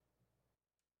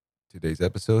Today's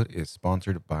episode is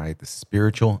sponsored by the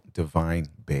Spiritual Divine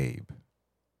Babe.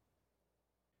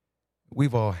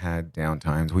 We've all had down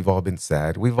times. We've all been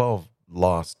sad. We've all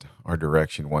lost our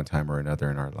direction one time or another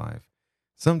in our life.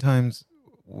 Sometimes,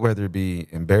 whether it be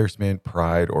embarrassment,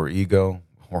 pride, or ego,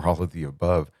 or all of the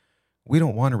above, we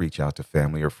don't want to reach out to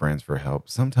family or friends for help.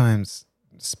 Sometimes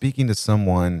speaking to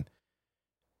someone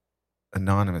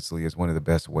anonymously is one of the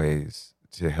best ways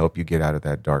to help you get out of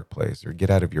that dark place or get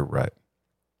out of your rut.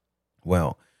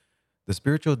 Well, the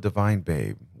Spiritual Divine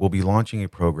Babe will be launching a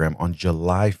program on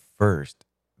July 1st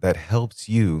that helps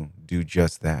you do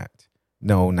just that.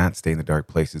 No, not stay in the dark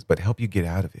places, but help you get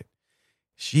out of it.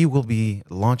 She will be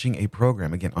launching a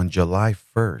program again on July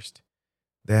 1st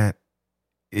that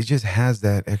it just has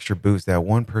that extra boost, that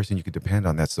one person you could depend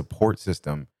on, that support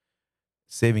system,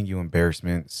 saving you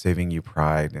embarrassment, saving you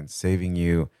pride, and saving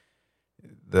you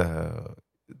the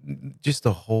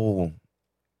whole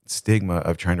stigma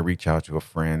of trying to reach out to a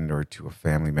friend or to a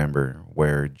family member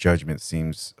where judgment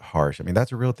seems harsh. I mean,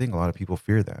 that's a real thing. A lot of people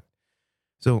fear that.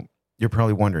 So you're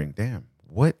probably wondering, damn,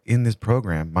 what in this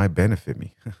program might benefit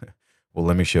me? Well,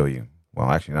 let me show you.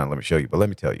 Well, actually, not let me show you, but let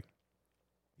me tell you.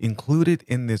 Included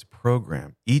in this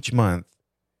program, each month,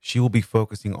 she will be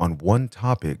focusing on one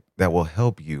topic that will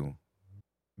help you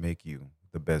make you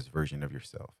the best version of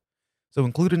yourself. So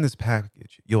included in this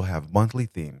package, you'll have monthly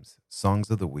themes, songs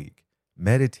of the week,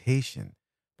 meditation,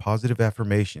 positive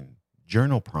affirmation,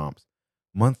 journal prompts,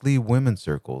 monthly women's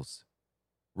circles,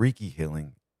 Reiki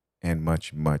healing, and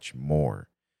much, much more.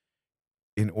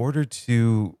 In order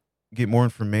to get more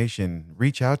information,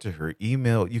 reach out to her.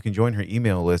 You can join her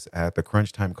email list at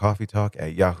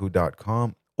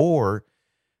thecrunchtimecoffeetalk@yahoo.com, or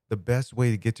the best way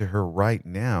to get to her right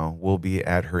now will be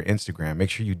at her Instagram. Make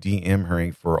sure you DM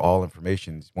her for all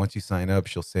information. Once you sign up,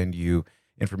 she'll send you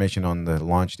information on the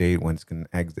launch date, when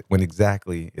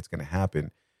exactly it's going to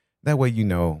happen. That way you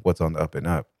know what's on the up and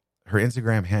up. Her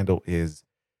Instagram handle is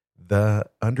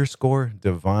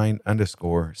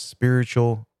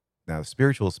the_divine_spiritual. Now,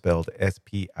 spiritual is spelled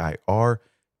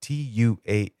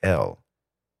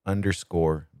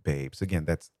SPIRTUAL_babe. So again,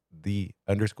 that's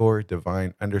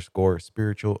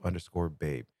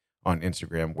the_divine_spiritual_babe on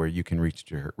Instagram, where you can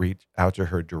reach out to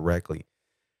her directly.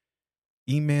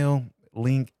 Email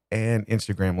link and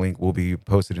Instagram link will be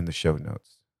posted in the show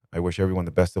notes. I wish everyone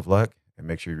the best of luck, and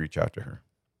make sure you reach out to her.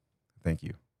 Thank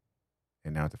you.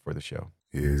 And now for the show.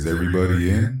 Is everybody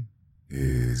in?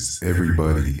 Is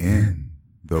everybody in?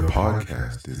 The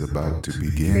podcast is about to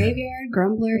begin. Graveyard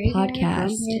Grumbler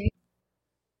Podcast.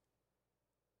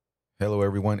 Hello,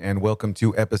 everyone, and welcome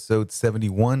to episode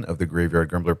 71 of the Graveyard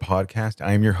Grumbler Podcast.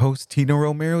 I am your host, Tino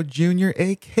Romero Jr.,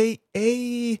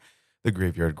 a.k.a. the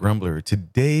Graveyard Grumbler.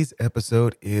 Today's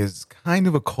episode is kind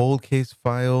of a cold case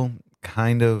file,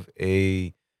 kind of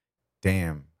a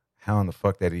damn, how in the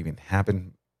fuck that even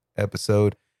happened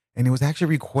episode. And it was actually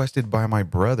requested by my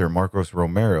brother, Marcos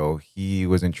Romero. He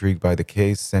was intrigued by the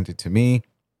case, sent it to me.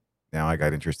 Now I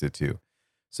got interested too.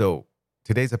 So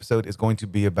today's episode is going to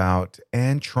be about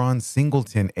Antron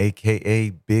Singleton, a.k.a.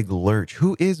 Big Lurch.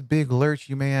 Who is Big Lurch,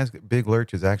 you may ask? Big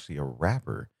Lurch is actually a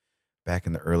rapper back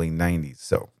in the early 90s.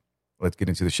 So let's get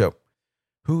into the show.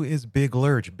 Who is Big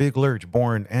Lurch? Big Lurch,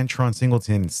 born Antron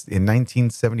Singleton in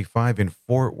 1975 in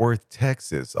Fort Worth,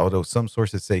 Texas. Although some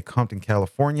sources say Compton,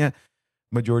 California,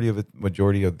 majority of the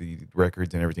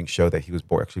records and everything show that he was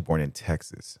born in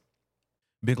Texas.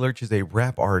 Big Lurch is a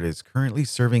rap artist currently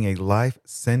serving a life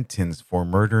sentence for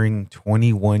murdering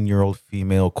 21-year-old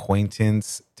female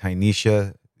acquaintance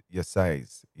Tynesha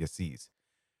Yassiz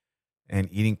and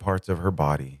eating parts of her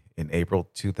body in April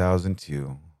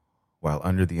 2002 while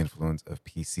under the influence of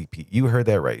PCP. You heard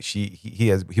that right.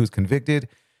 He was convicted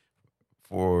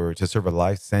to serve a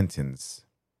life sentence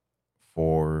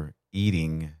for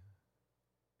eating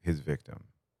his victim.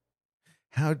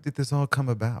 How did this all come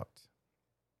about?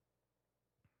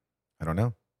 I don't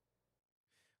know.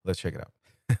 Let's check it out.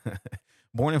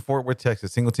 Born in Fort Worth,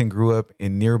 Texas, Singleton grew up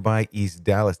in nearby East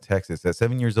Dallas, Texas. At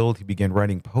 7 years old, he began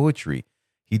writing poetry.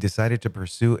 He decided to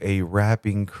pursue a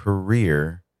rapping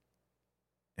career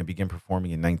and began performing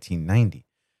in 1990.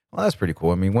 Well, that's pretty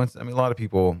cool. A lot of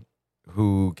people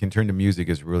who can turn to music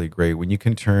is really great. When you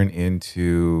can turn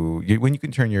your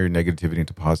negativity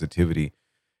into positivity,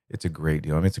 it's a great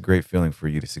deal. It's a great feeling for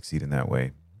you to succeed in that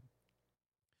way.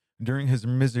 During his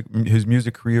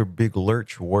music career, Big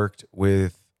Lurch worked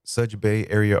with such Bay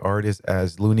Area artists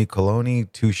as Looney Colony,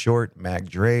 Too Short, Mac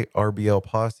Dre, RBL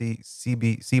Posse,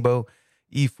 Sibo,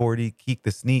 E40, Keek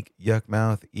the Sneak, Yuck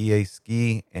Mouth, EA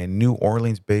Ski, and New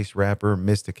Orleans-based rapper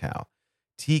Mystical.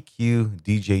 TQ,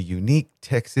 DJ Unique,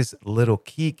 Texas, Little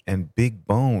Keek, and Big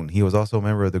Bone. He was also a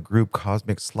member of the group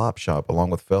Cosmic Slop Shop, along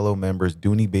with fellow members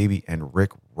Dooney Baby and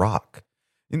Rick Rock.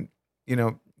 And,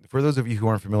 for those of you who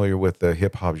aren't familiar with the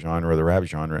hip hop genre or the rap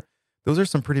genre, those are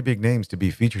some pretty big names to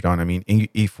be featured on. I mean,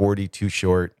 E40, Too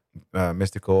Short,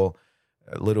 Mystical,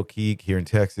 Little Keek here in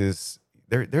Texas.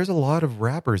 There's a lot of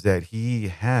rappers that he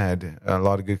had a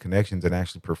lot of good connections and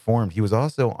actually performed. He was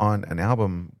also on an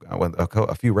album,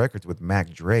 a few records with Mac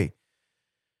Dre.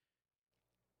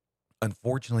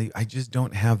 Unfortunately, I just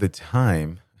don't have the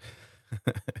time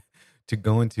to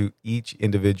go into each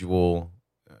individual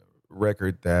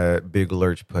record that Big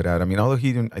Lurch put out. I mean, although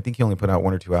I think he only put out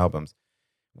 1 or 2 albums.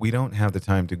 We don't have the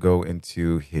time to go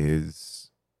into his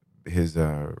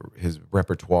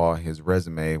repertoire, his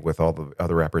resume with all the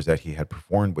other rappers that he had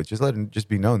performed with. Just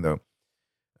be known though,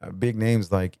 big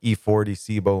names like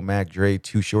E40, Sibo, Mac Dre,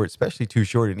 Too Short, especially Too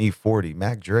Short and E40.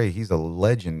 Mac Dre, he's a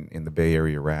legend in the Bay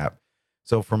Area rap.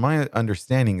 So from my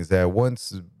understanding is that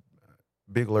once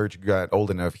Big Lurch got old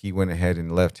enough, he went ahead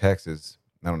and left Texas.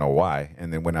 I don't know why,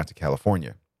 and then went out to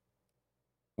California,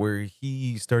 where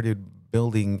he started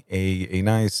building a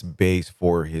nice base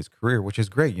for his career, which is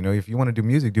great. If you want to do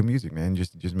music, man.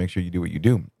 Just make sure you do what you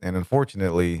do. And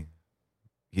unfortunately,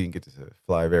 he didn't get to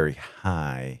fly very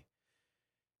high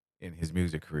in his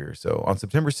music career. So on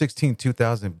September 16,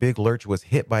 2000, Big Lurch was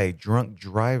hit by a drunk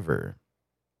driver.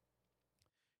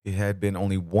 It had been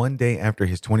only 1 day after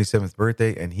his 27th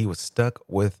birthday, and he was stuck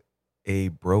with a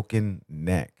broken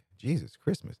neck. Jesus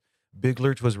Christmas. Big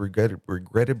Lurch was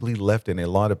regrettably left in a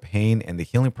lot of pain, and the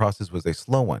healing process was a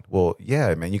slow one. Well,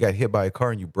 yeah, man, you got hit by a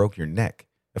car and you broke your neck.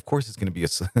 Of course, it's going to be a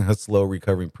slow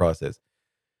recovering process.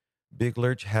 Big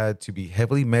Lurch had to be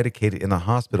heavily medicated in the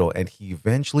hospital, and he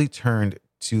eventually turned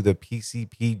to the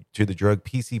drug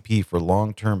PCP for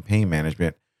long-term pain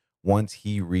management once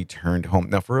he returned home.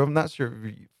 Now, I'm not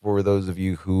sure for those of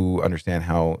you who understand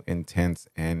how intense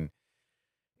and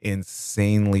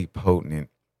insanely potent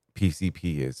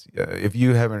PCP is. If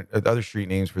you haven't, other street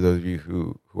names for those of you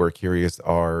who are curious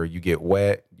are: you get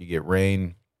wet, you get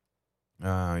rain,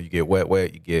 you get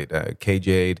wet, you get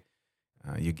KJ'd,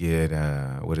 you get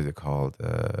what is it called?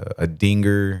 A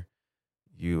dinger,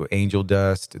 you angel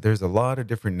dust. There's a lot of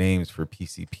different names for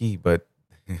PCP, but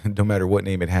no matter what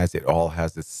name it has, it all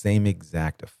has the same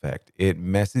exact effect. It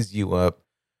messes you up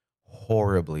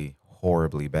horribly,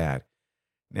 horribly bad.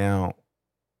 Now,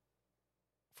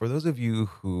 for those of you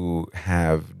who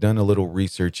have done a little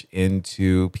research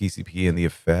into PCP and the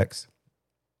effects,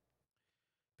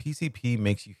 PCP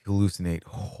makes you hallucinate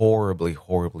horribly,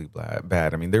 horribly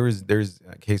bad. I mean, there's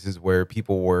cases where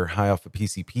people were high off of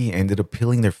PCP and ended up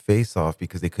peeling their face off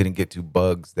because they couldn't get to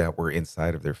bugs that were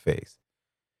inside of their face.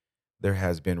 There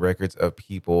has been records of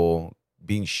people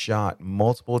being shot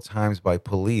multiple times by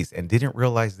police and didn't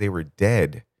realize they were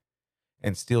dead,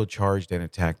 and still charged and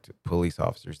attacked police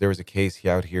officers. There was a case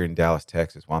out here in Dallas,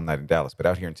 Texas. Well, I'm not in Dallas, but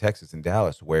out here in Texas, in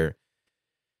Dallas, where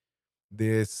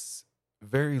this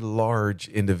very large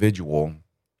individual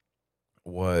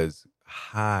was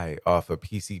high off of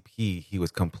PCP. He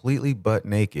was completely butt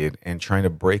naked and trying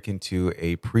to break into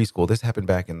a preschool. This happened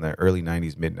back in the early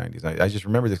 90s, mid 90s. I just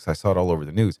remember this because I saw it all over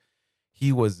the news.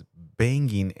 He was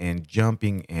banging and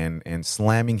jumping and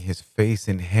slamming his face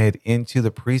and head into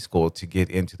the preschool to get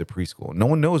into the preschool. No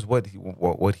one knows what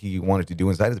he wanted to do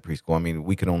inside of the preschool. I mean,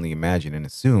 we can only imagine and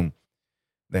assume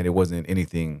that it wasn't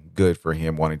anything good for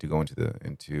him wanting to go into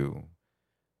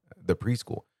the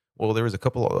preschool. Well, there was a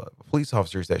couple of police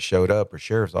officers that showed up, or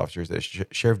sheriff's officers,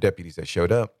 sheriff deputies that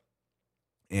showed up,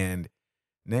 and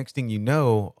next thing you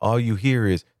know, all you hear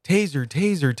is taser,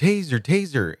 taser, taser,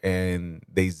 taser, and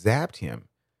they zapped him.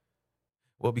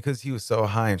 Well, because he was so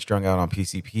high and strung out on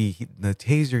PCP, the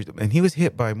tasers, and he was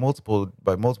hit by multiple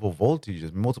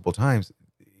voltages multiple times.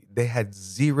 They had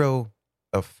zero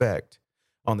effect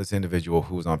on this individual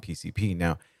who was on PCP.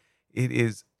 Now, it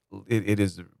is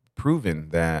proven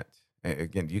that,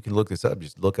 again, you can look this up.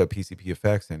 Just look up PCP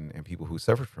effects and people who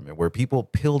suffered from it, where people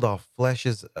peeled off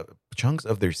chunks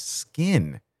of their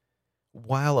skin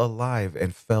while alive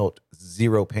and felt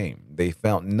zero pain. They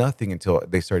felt nothing until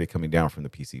they started coming down from the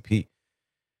PCP.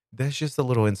 That's just a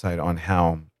little insight on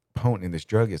how potent this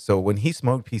drug is. So when he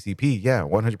smoked PCP, yeah,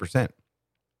 100%.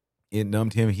 It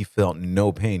numbed him. He felt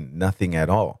no pain, nothing at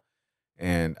all.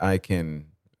 And I can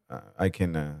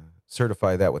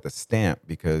certify that with a stamp,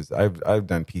 because I've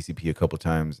done PCP a couple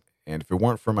times, and if it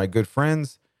weren't for my good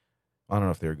friends, I don't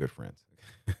know if they were good friends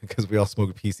because we all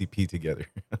smoked PCP together.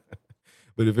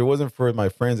 But if it wasn't for my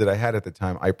friends that I had at the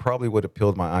time, I probably would have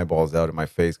peeled my eyeballs out of my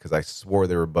face because I swore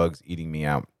there were bugs eating me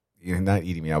out. Not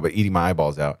eating me out, but eating my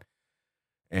eyeballs out.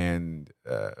 And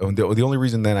the only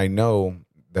reason that I know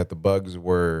that the bugs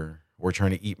were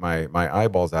trying to eat my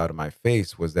eyeballs out of my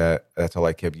face was that's all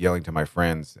I kept yelling to my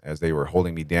friends as they were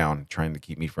holding me down, trying to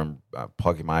keep me from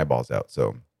plucking my eyeballs out.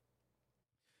 So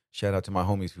shout out to my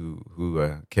homies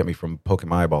who kept me from poking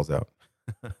my eyeballs out.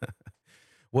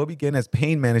 What began as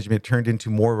pain management turned into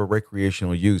more of a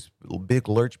recreational use. Big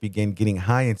Lurch began getting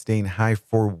high and staying high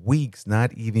for weeks,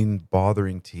 not even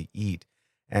bothering to eat.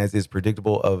 As is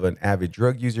predictable of an avid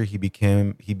drug user, he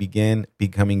began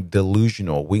becoming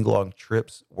delusional. Week-long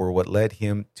trips were what led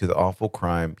him to the awful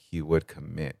crime he would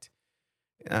commit.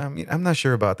 I mean, I'm not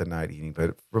sure about the night eating,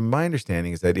 but from my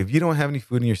understanding is that if you don't have any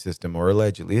food in your system, or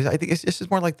allegedly, I think it's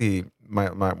just more like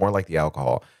more like the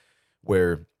alcohol,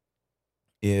 where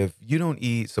if you don't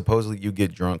eat, supposedly you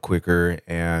get drunk quicker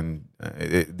and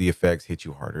the effects hit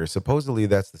you harder. Supposedly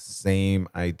that's the same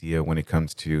idea when it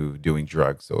comes to doing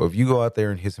drugs. So if you go out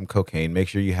there and hit some cocaine, make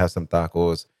sure you have some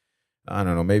tacos, I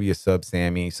don't know, maybe a sub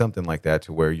Sammy, something like that,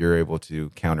 to where you're able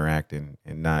to counteract and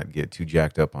not get too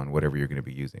jacked up on whatever you're going to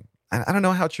be using. I don't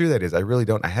know how true that is. I really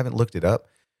don't. I haven't looked it up,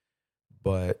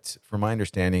 but from my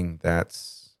understanding,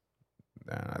 that's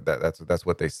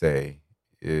what they say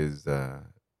is.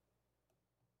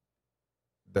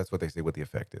 That's what they say what the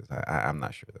effect is. I'm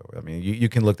not sure, though. I mean, you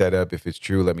can look that up. If it's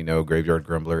true, let me know. Graveyard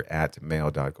Grumbler at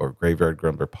mail.com or Graveyard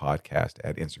Grumbler Podcast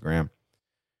at Instagram.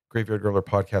 Graveyard Grumbler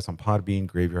Podcast on Podbean.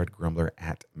 Graveyard Grumbler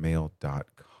at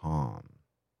mail.com.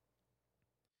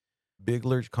 Big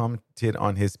Lurch commented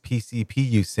on his PCP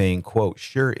use saying, quote,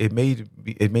 "Sure, it made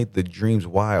the dreams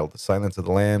wild. Silence of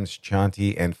the Lambs,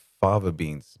 Chanti, and fava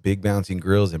beans. Big bouncing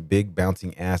girls and big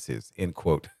bouncing asses," end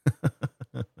quote.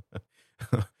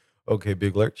 Okay,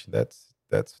 Big Lurch, that's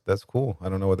cool. I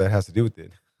don't know what that has to do with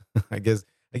it. I guess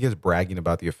bragging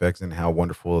about the effects and how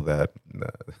wonderful the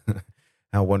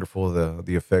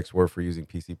effects were for using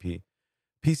PCP.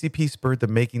 PCP spurred the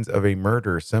makings of a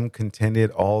murder. Some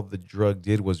contended all the drug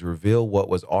did was reveal what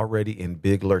was already in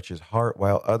Big Lurch's heart,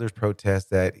 while others protest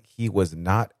that he was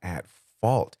not at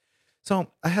fault.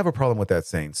 So I have a problem with that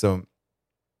saying. So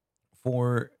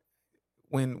for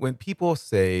when people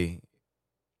say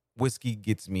whiskey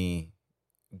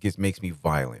makes me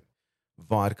violent,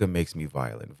 vodka makes me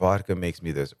violent, vodka makes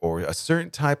me this, or a certain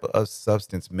type of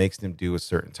substance makes them do a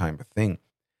certain type of thing,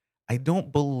 I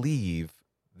don't believe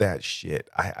that shit.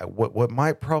 What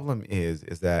my problem is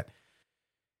that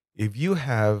if you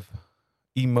have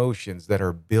emotions that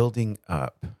are building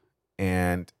up,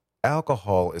 and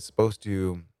alcohol is supposed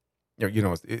to,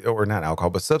 or not alcohol,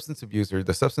 but substance abuse, or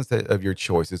the substance of your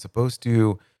choice, is supposed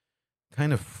to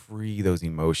kind of free those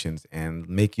emotions and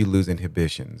make you lose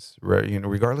inhibitions, right?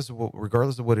 Regardless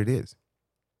of what it is.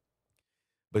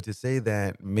 But to say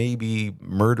that maybe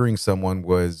murdering someone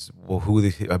was,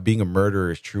 being a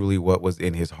murderer is truly what was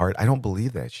in his heart, I don't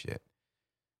believe that shit.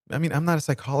 I mean, I'm not a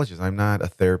psychologist. I'm not a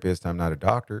therapist. I'm not a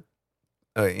doctor,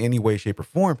 any way, shape, or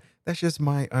form. That's just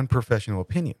my unprofessional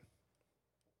opinion.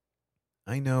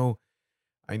 I know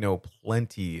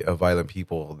plenty of violent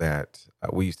people that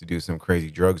we used to do some crazy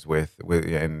drugs with,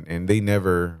 and they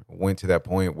never went to that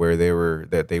point where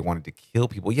they wanted to kill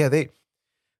people. Yeah,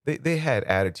 they had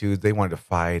attitudes. They wanted to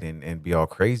fight and be all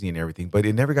crazy and everything, but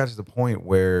it never got to the point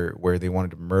where they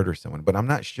wanted to murder someone. But I'm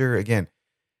not sure. Again,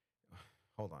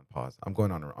 hold on, pause. I'm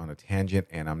going on a tangent,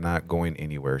 and I'm not going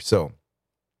anywhere. So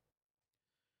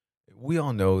we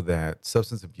all know that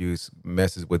substance abuse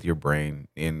messes with your brain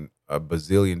in a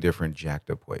bazillion different jacked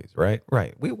up ways, right?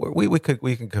 Right. We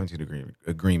can come to an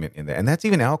agreement in that, and that's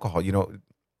even alcohol.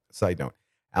 Side note.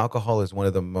 Alcohol is one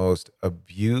of the most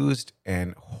abused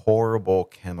and horrible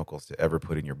chemicals to ever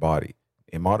put in your body.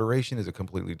 In moderation is a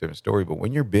completely different story, but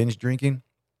when you're binge drinking,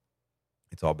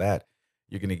 it's all bad.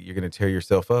 You're gonna tear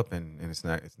yourself up, and it's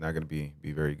not gonna be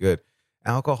very good.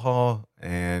 Alcohol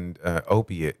and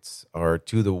opiates are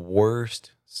two of the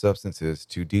worst substances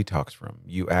to detox from.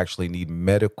 You actually need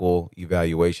medical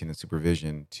evaluation and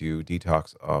supervision to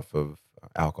detox off of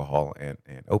alcohol and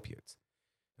opiates.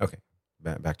 Okay,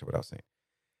 back to what I was saying.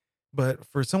 But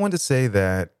for someone to say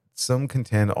that some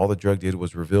contend all the drug did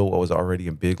was reveal what was already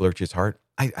in Big Lurch's heart,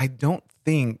 I don't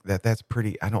think that's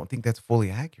I don't think that's fully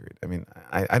accurate. I mean,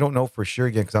 I don't know for sure,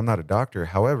 again, because I'm not a doctor.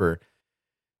 However,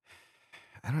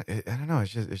 I don't know.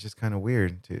 It's just kind of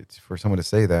weird for someone to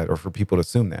say that, or for people to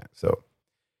assume that. So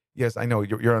yes, I know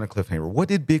you're on a cliffhanger. What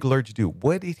did Big Lurch do?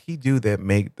 What did he do that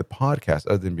made the podcast,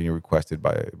 other than being requested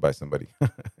by somebody?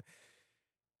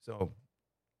 So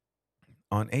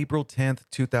on April 10th,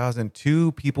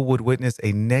 2002, people would witness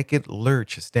a naked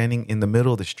Lurch standing in the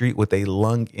middle of the street with a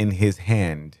lung in his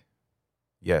hand.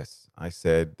 Yes, I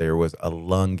said there was a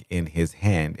lung in his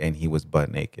hand, and he was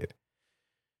butt naked.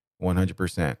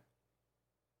 100%.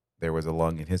 There was a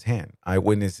lung in his hand.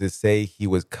 Eyewitnesses say he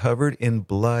was covered in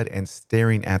blood and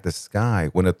staring at the sky.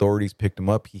 When authorities picked him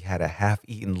up, he had a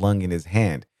half-eaten lung in his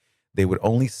hand. They would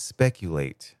only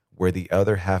speculate where the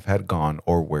other half had gone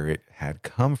or where it had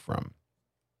come from.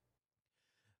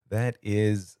 That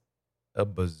is a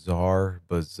bizarre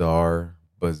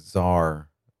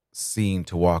scene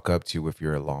to walk up to if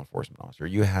you're a law enforcement officer.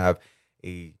 You have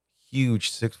a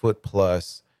huge 6 foot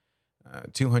plus,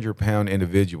 200-pound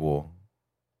individual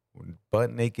butt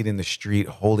naked in the street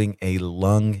holding a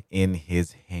lung in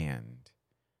his hand.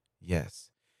 Yes.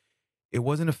 It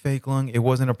wasn't a fake lung. It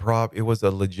wasn't a prop. It was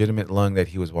a legitimate lung that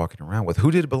he was walking around with. Who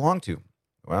did it belong to?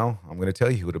 Well, I'm going to tell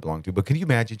you who it belonged to. But can you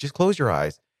imagine? Just close your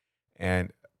eyes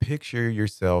and picture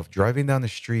yourself driving down the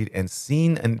street and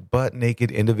seeing a butt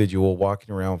naked individual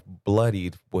walking around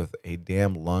bloodied with a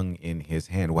damn lung in his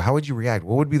hand. Well, how would you react?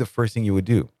 What would be the first thing you would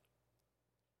do?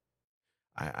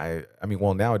 I mean,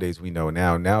 well, nowadays we know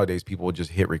now. Nowadays people will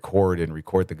just hit record and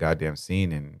record the goddamn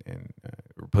scene and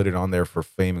put it on there for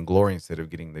fame and glory instead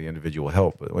of getting the individual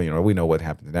help. But well, we know what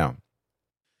happens now.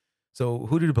 So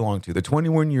who did it belong to? The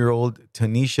 21-year-old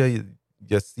Tanisha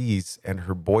Yassis and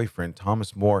her boyfriend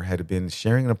Thomas Moore had been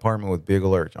sharing an apartment with Big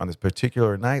Lurch. On this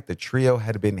particular night, the trio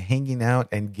had been hanging out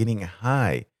and getting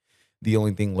high. The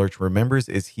only thing Lurch remembers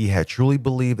is he had truly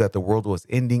believed that the world was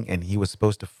ending and he was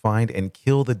supposed to find and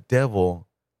kill the devil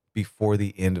before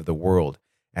the end of the world.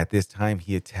 At this time,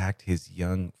 he attacked his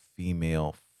young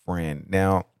female friend.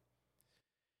 Now,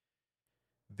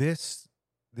 this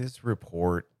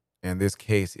report and this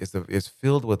case is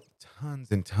filled with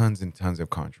tons and tons and tons of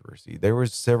controversy. There were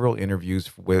several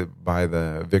interviews by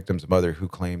the victim's mother who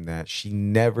claimed that she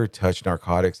never touched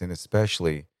narcotics and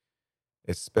especially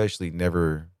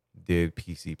never did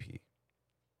PCP.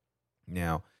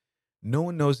 Now, no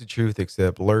one knows the truth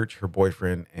except Lurch, her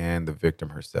boyfriend, and the victim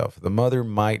herself. The mother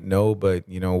might know, but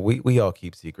we all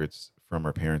keep secrets from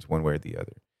our parents one way or the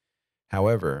other.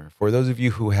 However, for those of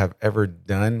you who have ever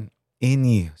done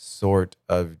any sort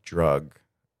of drug,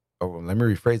 let me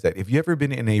rephrase that. If you've ever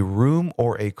been in a room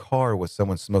or a car with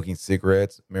someone smoking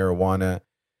cigarettes, marijuana,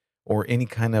 or any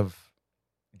kind of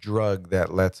drug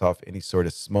that lets off any sort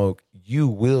of smoke, you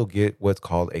will get what's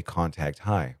called a contact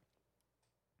high.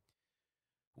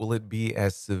 Will it be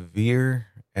as severe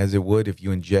as it would if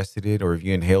you ingested it or if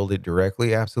you inhaled it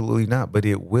directly? Absolutely not, but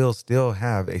it will still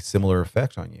have a similar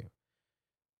effect on you.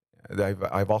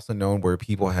 I've also known where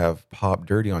people have popped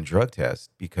dirty on drug tests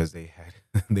because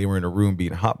they were in a room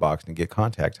being hotboxed and get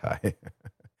contact high. It's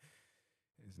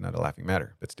not a laughing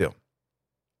matter, but still.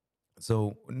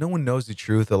 So no one knows the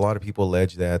truth. A lot of people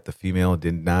allege that the female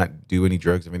did not do any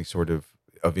drugs of any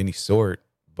sort.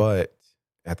 But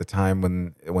at the time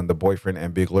when the boyfriend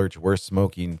and Big Lurch were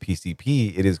smoking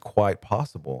PCP, it is quite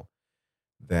possible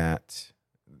that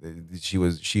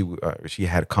she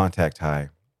had contact high,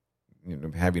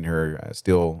 having her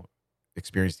still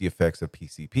experience the effects of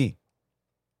PCP.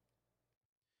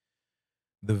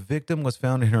 The victim was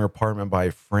found in her apartment by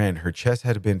a friend. Her chest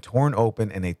had been torn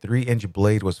open and a 3-inch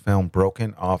blade was found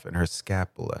broken off in her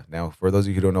scapula. Now, for those of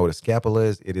you who don't know what a scapula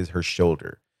is, it is her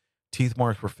shoulder. Teeth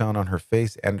marks were found on her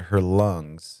face and her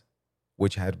lungs,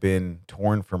 which had been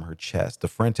torn from her chest. The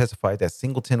friend testified that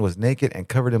Singleton was naked and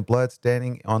covered in blood,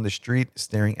 standing on the street,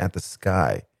 staring at the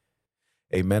sky.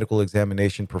 A medical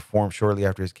examination performed shortly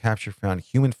after his capture found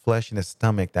human flesh in his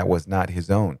stomach that was not his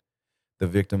own. The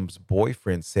victim's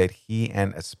boyfriend said he,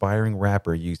 an aspiring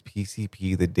rapper, used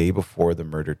PCP the day before the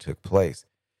murder took place.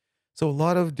 So a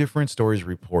lot of different stories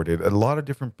reported.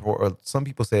 Some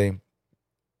people say,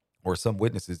 or some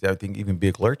witnesses, I think even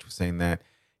Big Lurch was saying that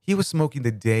he was smoking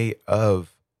the day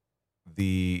of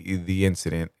the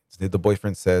incident. The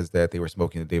boyfriend says that they were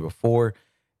smoking the day before.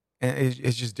 And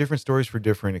it's just different stories for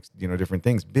different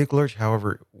things. Big Lurch,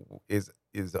 however, is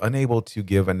unable to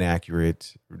give an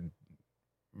accurate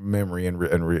memory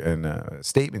and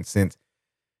statement, since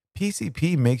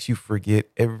PCP makes you forget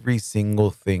every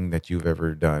single thing that you've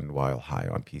ever done while high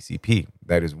on PCP.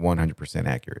 That is 100%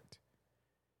 accurate.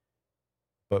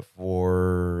 But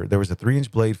there was a 3-inch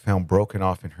blade found broken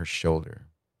off in her shoulder.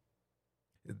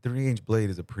 The 3-inch blade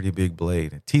is a pretty big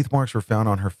blade. Teeth marks were found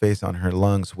on her face, on her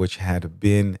lungs, which had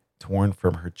been torn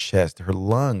from her chest. Her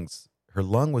lung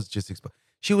was just exposed.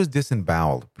 She was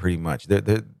disemboweled, pretty much.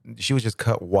 She was just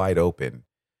cut wide open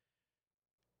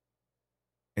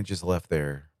and just left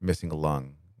there missing a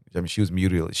lung. I mean, she was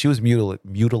mutilated. She was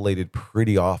mutilated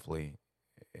pretty awfully.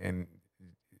 And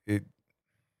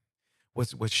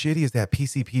what's shitty is that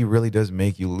PCP really does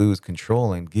make you lose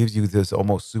control and gives you this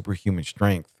almost superhuman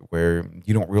strength where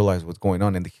you don't realize what's going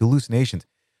on. And the hallucinations,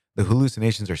 The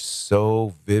hallucinations are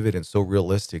so vivid and so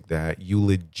realistic that you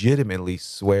legitimately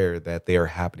swear that they are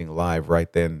happening live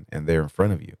right then and there in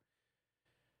front of you.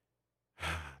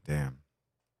 Damn.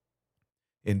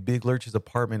 In Big Lurch's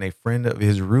apartment, a friend of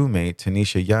his roommate,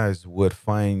 Tanisha Yas, would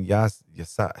find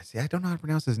Yasai. See, I don't know how to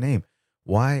pronounce his name.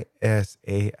 Yasais.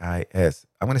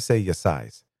 I'm going to say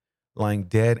Yasais, lying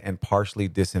dead and partially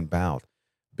disemboweled.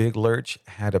 Big Lurch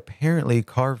had apparently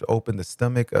carved open the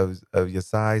stomach of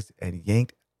Yasais and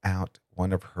yanked out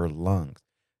one of her lungs.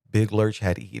 Big Lurch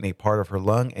had eaten a part of her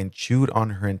lung and chewed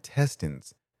on her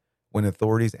intestines. When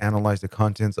authorities analyzed the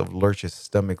contents of Lurch's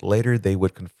stomach later, they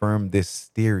would confirm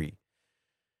this theory.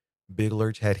 Big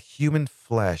Lurch had human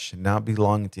flesh not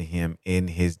belonging to him in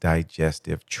his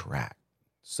digestive tract.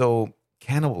 So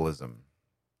cannibalism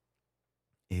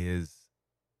is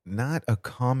not a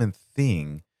common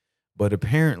thing, but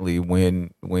apparently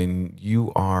when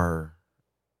you are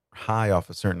high off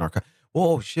a certain narcotic.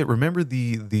 Whoa, shit! Remember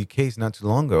the case not too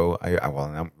long ago?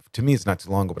 To me it's not too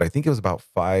long ago, but I think it was about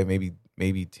 5,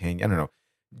 maybe 10. I don't know,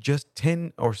 just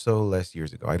 10 or so less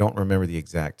years ago. I don't remember the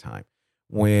exact time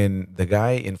when the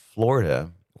guy in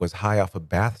Florida was high off of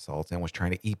bath salts and was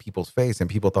trying to eat people's face, and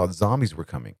people thought zombies were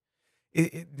coming.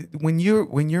 When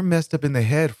you're messed up in the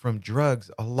head from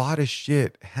drugs, a lot of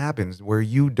shit happens where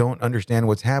you don't understand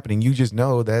what's happening. You just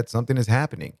know that something is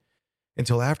happening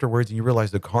until afterwards, and you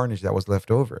realize the carnage that was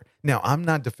left over. Now, I'm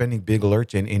not defending Big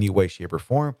Lurch in any way, shape, or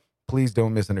form. Please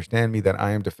don't misunderstand me that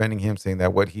I am defending him, saying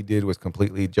that what he did was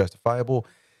completely justifiable,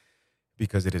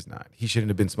 because it is not. He shouldn't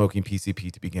have been smoking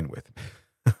PCP to begin with.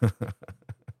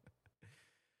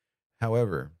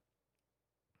 However,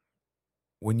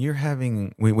 when you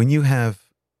have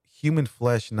human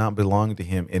flesh not belonging to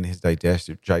him in his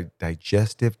digestive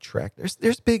tract,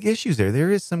 there's big issues there.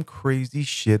 There is some crazy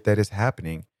shit that is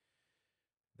happening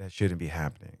that shouldn't be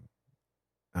happening.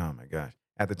 Oh my gosh.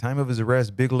 At the time of his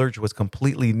arrest, Big Lurch was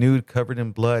completely nude, covered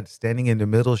in blood, standing in the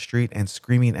middle street and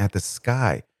screaming at the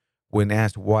sky. When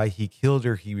asked why he killed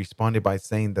her, he responded by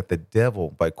saying that the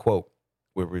devil,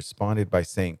 responded by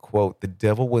saying, quote, the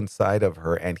devil was inside of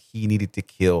her and he needed to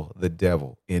kill the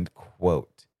devil, end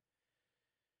quote.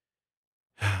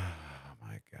 Oh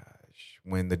my gosh.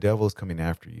 When the devil is coming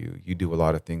after you, you do a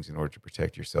lot of things in order to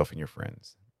protect yourself and your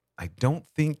friends. I don't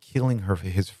think killing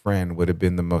his friend would have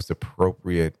been the most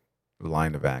appropriate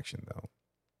line of action, though.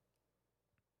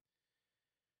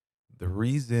 The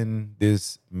reason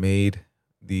this made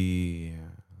the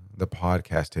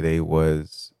podcast today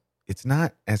was it's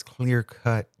not as clear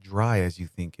cut dry as you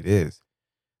think it is.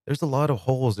 There's a lot of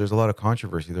holes. There's a lot of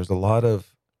controversy. There's a lot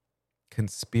of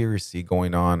conspiracy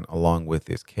going on along with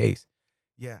this case.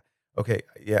 Yeah. Okay.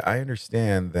 Yeah, I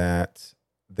understand that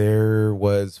there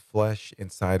was flesh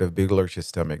inside of Big Lurch's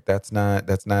stomach. That's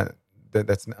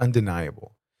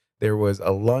undeniable. There was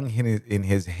a lung in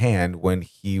his hand when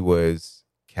he was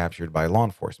captured by law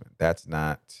enforcement.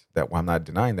 I'm not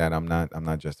denying that. I'm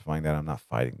not justifying that. I'm not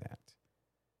fighting that.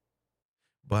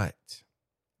 But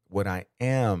what I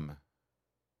am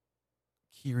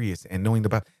curious and knowing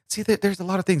about, there's a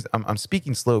lot of things. I'm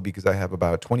speaking slow because I have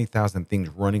about 20,000 things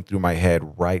running through my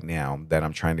head right now that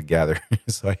I'm trying to gather,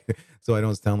 so I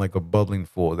don't sound like a bubbling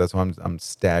fool. That's why I'm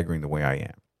staggering the way I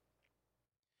am.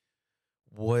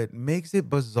 What makes it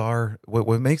bizarre,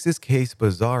 what makes this case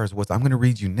bizarre is what I'm going to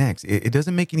read you next. It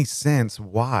doesn't make any sense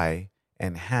why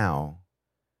and how,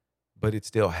 but it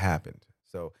still happened.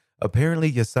 So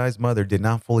apparently Yasai's mother did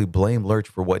not fully blame Lurch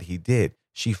for what he did.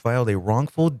 She filed a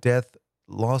wrongful death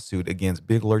lawsuit against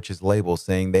Big Lurch's label,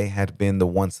 saying they had been the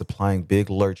ones supplying Big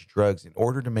Lurch drugs in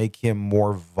order to make him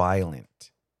more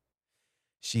violent.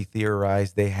 She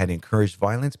theorized they had encouraged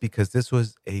violence because this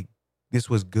was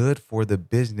good for the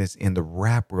business in the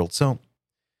rap world. So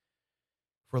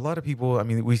for a lot of people, I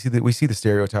mean, we see the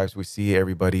stereotypes. We see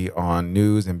everybody on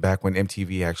news, and back when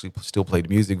MTV actually still played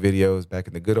music videos back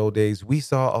in the good old days, we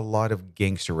saw a lot of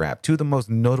gangster rap. Two of the most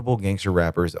notable gangster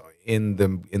rappers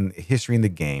in history in the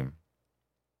game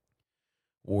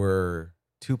were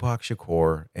Tupac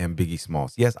Shakur and Biggie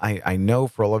Smalls. Yes, I know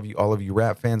for all of you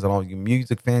rap fans and all of you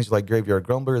music fans, you like Graveyard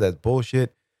Grumbler, that's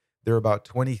bullshit. There are about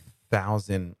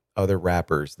 20,000 other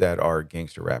rappers that are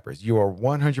gangster rappers. You are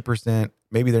 100%,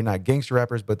 maybe they're not gangster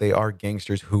rappers, but they are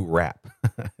gangsters who rap.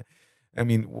 I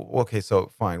mean, okay,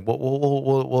 so fine.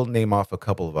 We'll name off a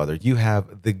couple of others. You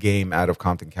have The Game out of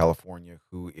Compton, California,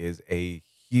 who is a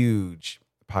huge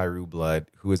Piru blood,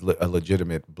 who is a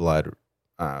legitimate blood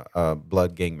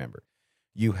gang member.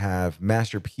 You have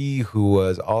Master P, who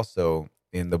was also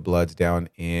in the Bloods down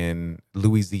in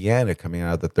Louisiana, coming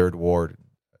out of the 3rd Ward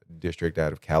district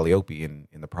out of Calliope in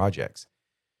the projects.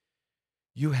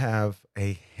 You have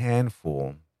a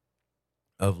handful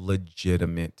of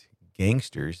legitimate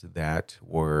gangsters that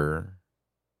are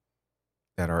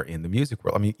in the music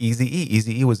world. I mean,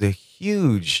 Eazy-E was a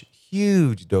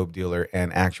huge dope dealer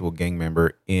and actual gang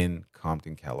member in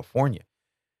Compton, California.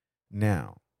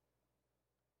 Now,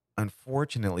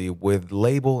 unfortunately, with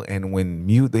label and when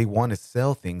they want to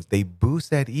sell things, they boost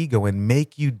that ego and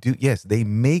make you do, yes, they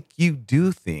make you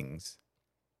do things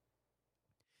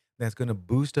that's going to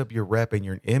boost up your rep and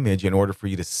your image in order for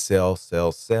you to sell.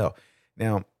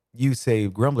 Now, you say,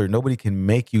 Grumbler, nobody can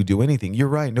make you do anything. You're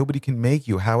right. Nobody can make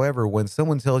you. However, when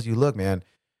someone tells you, look, man,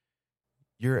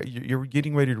 you're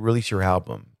getting ready to release your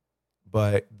album,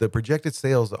 but the projected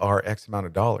sales are X amount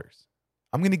of dollars.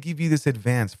 I'm going to give you this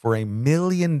advance for $1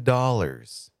 million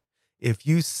if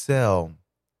you sell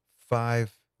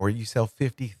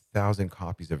 50,000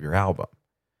 copies of your album.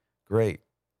 Great.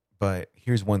 But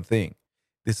here's one thing.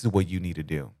 This is what you need to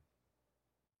do.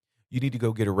 You need to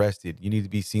go get arrested. You need to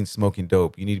be seen smoking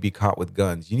dope. You need to be caught with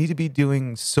guns. You need to be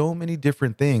doing so many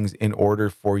different things in order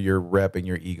for your rep and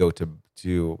your ego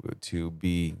to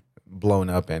be blown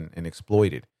up and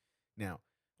exploited. Now,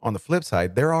 on the flip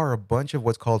side, there are a bunch of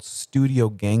what's called studio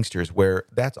gangsters where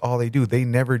that's all they do. They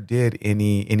never did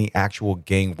any actual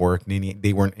gang work.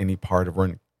 They weren't any part of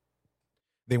running.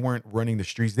 They weren't running the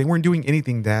streets. They weren't doing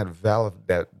anything that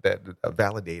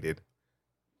validated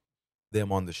them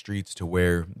on the streets to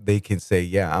where they can say,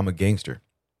 yeah, I'm a gangster.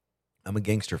 I'm a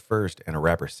gangster first and a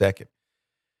rapper second.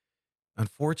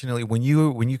 Unfortunately, when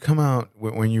you come out,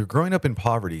 when you're growing up in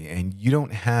poverty and you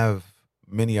don't have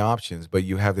many options, but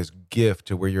you have this gift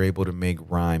to where you're able to make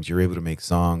rhymes, you're able to make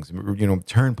songs,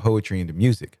 turn poetry into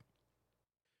music.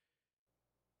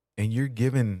 And you're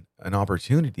given an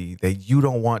opportunity that you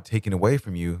don't want taken away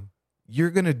from you, you're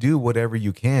going to do whatever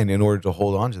you can in order to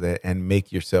hold on to that and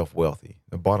make yourself wealthy.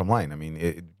 The bottom line, I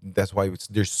mean, that's why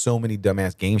there's so many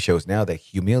dumbass game shows now that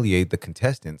humiliate the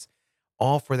contestants,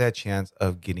 all for that chance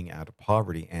of getting out of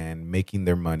poverty and making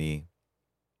their money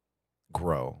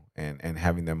grow and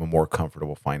having them a more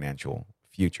comfortable financial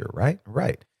future, right?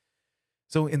 Right.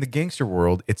 So in the gangster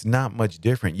world, it's not much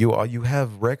different. You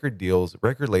have record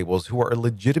labels who are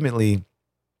legitimately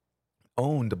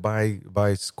owned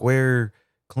by square,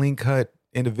 clean-cut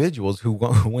individuals who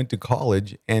went to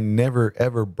college and never,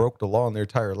 ever broke the law in their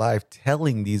entire life,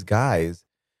 telling these guys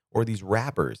or these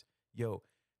rappers,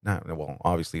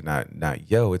 obviously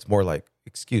not yo. It's more like,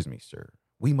 excuse me, sir,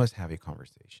 we must have a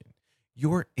conversation.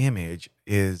 Your image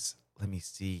is, let me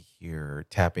see here,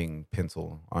 tapping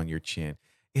pencil on your chin.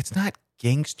 It's not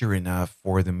gangster enough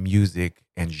for the music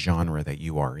and genre that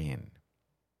you are in.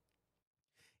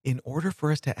 In order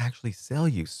for us to actually sell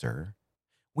you, sir,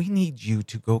 we need you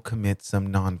to go commit some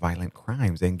nonviolent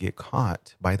crimes and get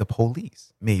caught by the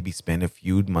police. Maybe spend a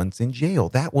few months in jail.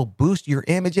 That will boost your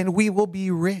image and we will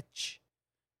be rich.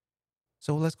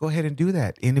 So let's go ahead and do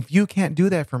that. And if you can't do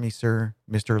that for me, sir,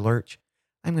 Mr. Lurch,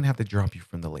 I'm going to have to drop you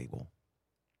from the label.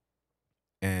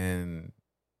 And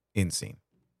insane.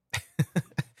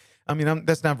 I mean,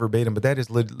 that's not verbatim, but that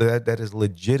is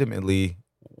legitimately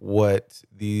what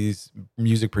these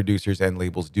music producers and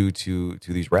labels do to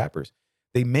these rappers.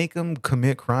 They make them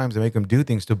commit crimes and make them do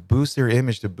things to boost their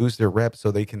image, to boost their rep,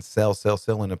 so they can sell,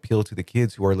 and appeal to the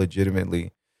kids who are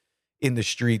legitimately in the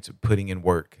streets putting in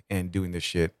work and doing this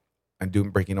shit and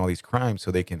breaking all these crimes so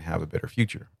they can have a better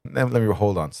future. Let me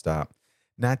hold on, stop.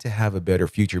 Not to have a better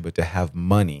future, but to have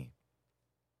money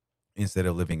instead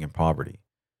of living in poverty.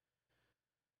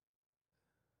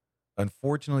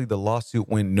 Unfortunately, the lawsuit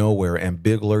went nowhere and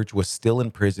Big Lurch was still in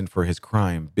prison for his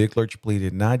crime. Big Lurch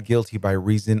pleaded not guilty by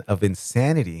reason of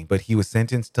insanity, but he was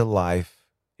sentenced to life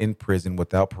in prison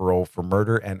without parole for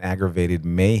murder and aggravated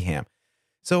mayhem.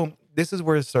 So this is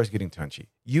where it starts getting touchy.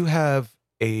 You have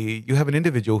an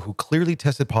individual who clearly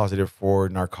tested positive for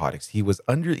narcotics. He was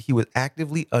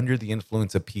actively under the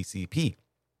influence of PCP.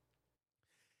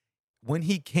 When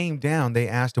he came down, they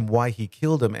asked him why he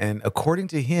killed him. And according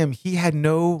to him, he had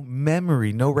no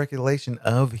memory, no recollection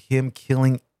of him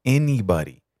killing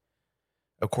anybody.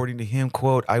 According to him,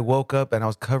 quote, I woke up and I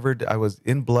was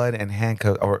in blood and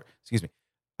handcuffed,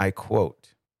 I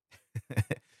quote,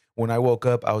 when I woke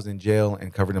up, I was in jail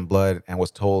and covered in blood and was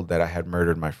told that I had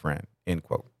murdered my friend, end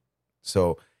quote.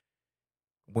 So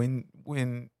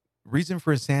when reason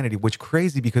for insanity, which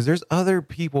crazy because there's other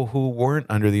people who weren't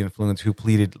under the influence who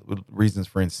pleaded reasons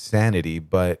for insanity,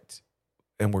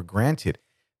 and were granted.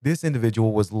 This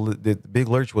individual the Big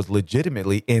Lurch was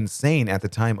legitimately insane at the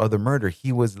time of the murder.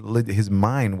 His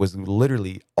mind was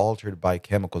literally altered by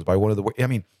chemicals, by one of the, I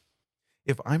mean,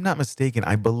 if I'm not mistaken,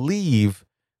 I believe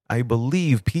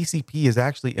PCP is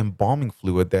actually embalming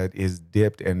fluid that is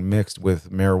dipped and mixed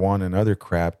with marijuana and other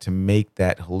crap to make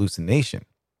that hallucination.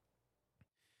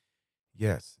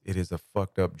 yes, it is a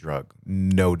fucked up drug,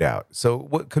 no doubt. So,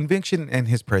 what conviction and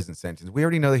his present sentence? We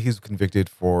already know that he's convicted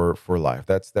for life.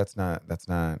 That's not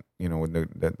I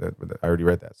already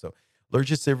read that. So,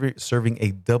 Lurch is serving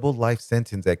a double life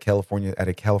sentence at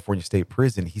a California state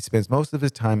prison. He spends most of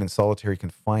his time in solitary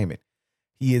confinement.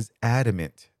 He is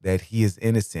adamant that he is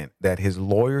innocent, that his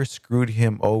lawyer screwed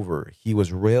him over. He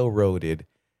was railroaded,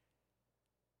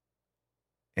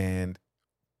 and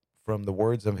from the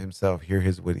words of himself,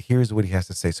 here's what he has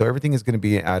to say. So everything is going to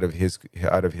be out of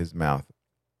his mouth.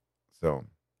 So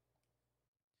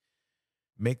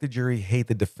make the jury hate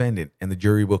the defendant, and the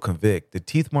jury will convict. The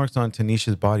teeth marks on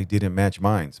Tanisha's body didn't match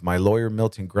mine. My lawyer,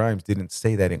 Milton Grimes, didn't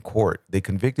say that in court. They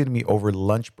convicted me over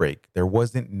lunch break. There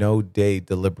wasn't no day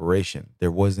deliberation.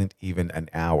 There wasn't even an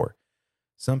hour.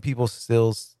 Some people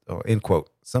still, end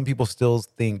quote, some people still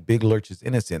think Big Lurch is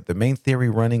innocent. The main theory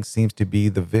running seems to be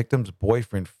the victim's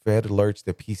boyfriend fed Lurch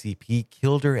the PCP,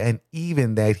 killed her, and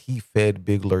even that he fed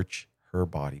Big Lurch her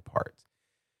body parts.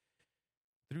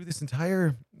 Through this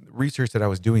entire research that I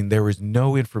was doing, there was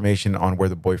no information on where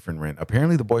the boyfriend went.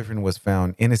 Apparently, the boyfriend was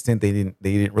found innocent. They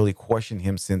didn't really question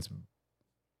him since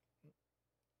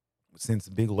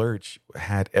Big Lurch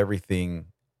had everything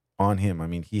on him. I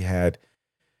mean, he had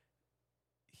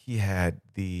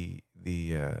the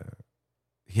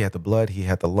blood, he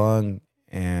had the lung,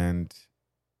 and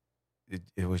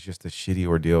it was just a shitty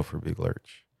ordeal for Big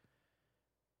Lurch.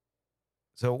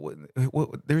 So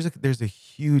there's a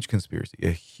huge conspiracy, a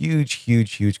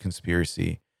huge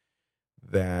conspiracy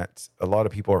that a lot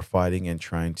of people are fighting and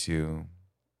trying to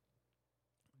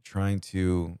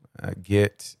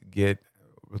get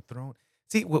thrown.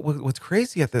 See, what's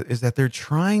crazy is that they're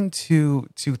trying to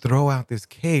throw out this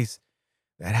case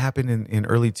that happened in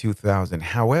early 2000.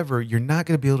 However, you're not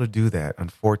going to be able to do that,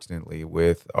 unfortunately,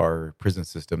 with our prison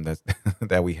system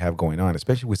that we have going on,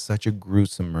 especially with such a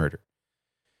gruesome murder.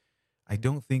 I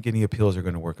don't think any appeals are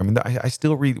going to work. I mean, I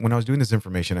still read, when I was doing this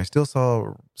information, I still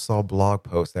saw blog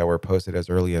posts that were posted as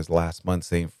early as last month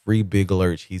saying, "Free Big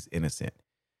Lurch, he's innocent."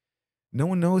 No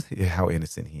one knows how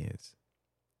innocent he is.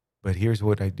 But here's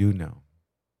what I do know.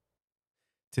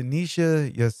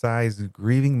 Tanisha Yasai's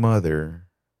grieving mother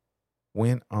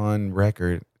went on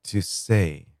record to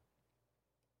say,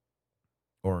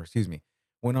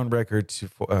 went on record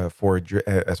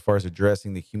as far as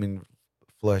addressing the human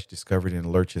flesh discovered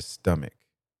in Lurch's stomach.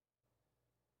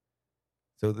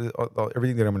 So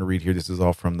everything that I'm going to read here, this is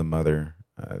all from the mother,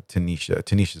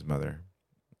 Tanisha's mother.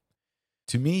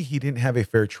 To me, he didn't have a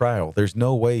fair trial. There's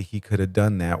no way he could have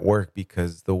done that work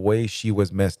because the way she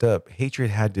was messed up,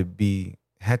 hatred had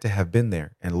to have been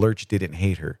there, and Lurch didn't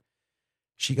hate her.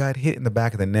 She got hit in the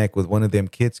back of the neck with one of them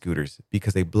kid scooters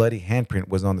because a bloody handprint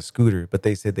was on the scooter, but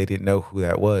they said they didn't know who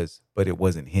that was, but it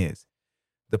wasn't his.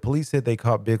 The police said they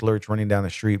caught Big Lurch running down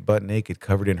the street butt naked,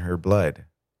 covered in her blood.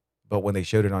 But when they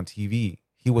showed it on TV,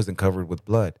 he wasn't covered with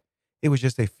blood. It was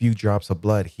just a few drops of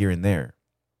blood here and there.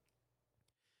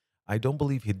 I don't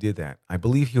believe he did that. I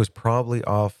believe he was probably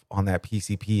off on that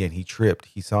PCP and he tripped.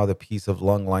 He saw the piece of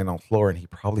lung lying on the floor and he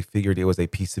probably figured it was a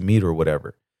piece of meat or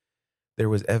whatever. There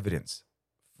was evidence.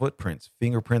 Footprints,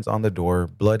 fingerprints on the door,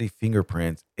 bloody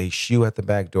fingerprints, a shoe at the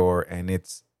back door, and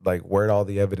it's like, where'd all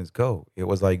the evidence go? It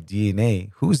was like DNA.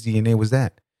 Whose DNA was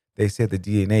that? They said the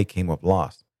DNA came up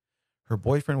lost. Her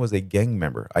boyfriend was a gang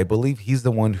member. I believe he's the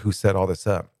one who set all this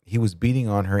up. He was beating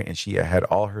on her and she had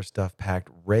all her stuff packed,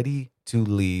 ready to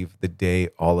leave the day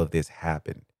all of this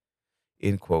happened.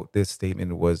 End quote. This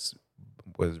statement was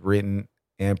written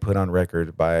and put on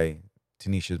record by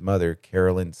Tanisha's mother,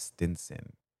 Carolyn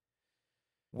Stinson.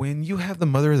 When you have the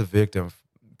mother of the victim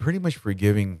pretty much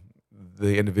forgiving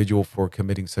the individual for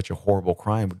committing such a horrible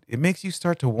crime, it makes you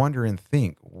start to wonder and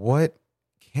think, what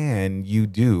can you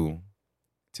do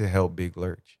to help Big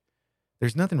Lurch?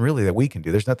 There's nothing really that we can do.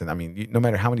 There's nothing. I mean, no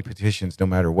matter how many petitions, no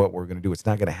matter what we're going to do, it's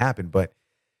not going to happen. But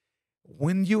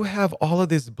when you have all of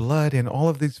this blood and all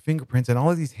of these fingerprints and all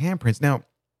of these handprints, now,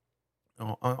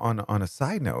 on a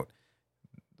side note,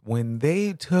 when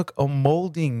they took a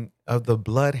molding of the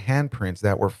blood handprints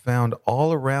that were found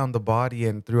all around the body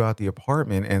and throughout the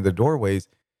apartment and the doorways,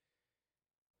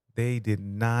 they did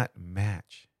not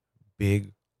match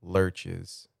Big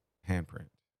Lurch's handprint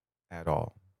at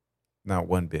all. Not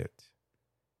one bit.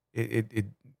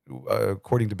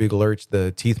 According to Big Lurch,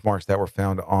 the teeth marks that were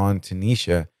found on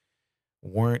Tanisha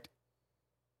weren't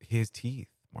his teeth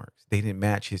marks. They didn't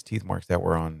match his teeth marks that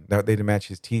were on. They didn't match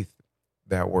his teeth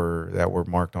that were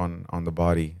marked on the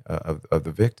body of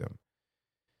the victim.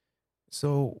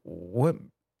 So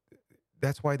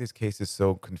that's why this case is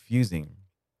so confusing.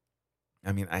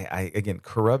 I mean, again,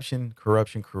 corruption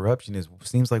is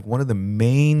seems like one of the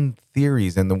main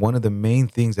theories and one of the main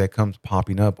things that comes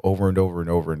popping up over and over and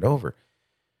over and over.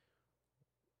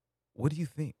 What do you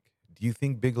think? Do you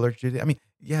think Big Lurch did it? I mean,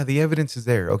 yeah, the evidence is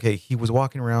there. Okay, he was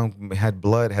walking around, had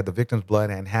blood, had the victim's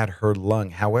blood, and had her lung.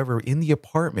 However, in the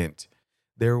apartment,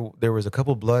 there was a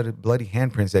couple bloody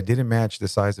handprints that didn't match the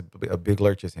size of Big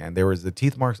Lurch's hand. There was the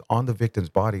teeth marks on the victim's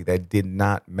body that did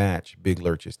not match Big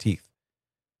Lurch's teeth.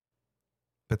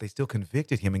 But they still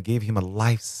convicted him and gave him a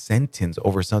life sentence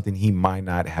over something he might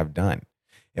not have done.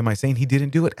 Am I saying he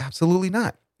didn't do it? Absolutely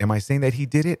not. Am I saying that he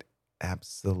did it?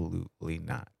 Absolutely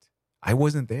not. I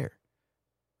wasn't there.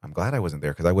 I'm glad I wasn't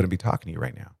there because I wouldn't be talking to you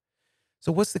right now.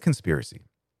 So what's the conspiracy?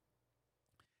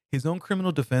 His own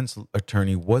criminal defense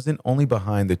attorney wasn't only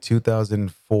behind the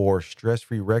 2004 Stress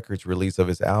Free Records release of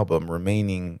his album,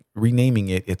 renaming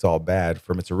it It's All Bad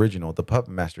from its original, the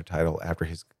Puppet Master title after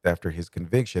his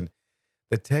conviction.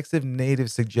 The Texas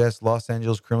native suggests Los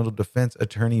Angeles criminal defense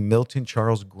attorney Milton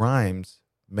Charles Grimes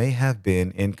may have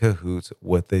been in cahoots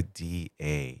with the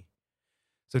DA.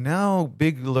 So now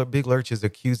Big Lurch is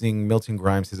accusing Milton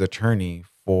Grimes, his attorney,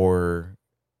 for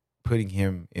putting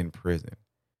him in prison.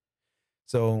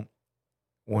 So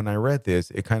when I read this,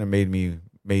 it kind of made me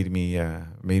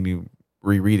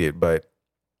reread it. But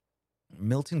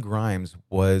Milton Grimes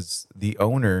was the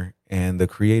owner and the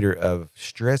creator of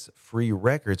Stress Free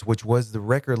Records, which was the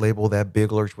record label that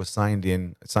Big Lurch was signed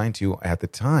to at the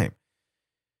time.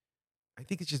 I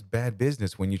think it's just bad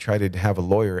business when you try to have a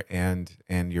lawyer and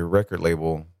your record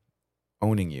label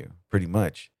owning you, pretty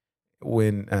much.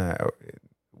 When there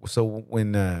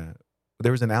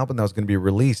was an album that was going to be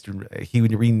released, he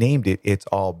renamed it It's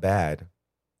All Bad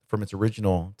from its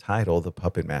original title, The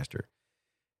Puppet Master,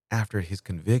 after his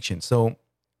conviction. So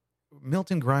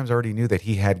Milton Grimes already knew that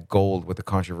he had gold with the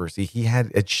controversy. He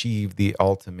had achieved the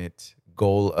ultimate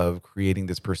goal of creating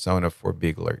this persona for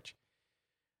Big Lurch.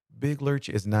 Big Lurch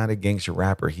is not a gangster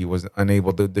rapper. He was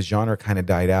unable, the genre kind of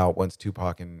died out once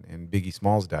Tupac and Biggie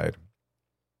Smalls died.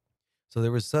 So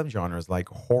there was subgenres like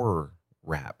horror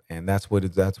rap, and that's the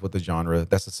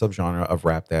subgenre of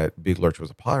rap that Big Lurch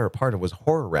was a part of, was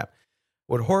horror rap.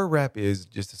 What horror rap is,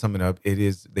 just to sum it up,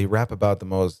 they rap about the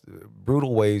most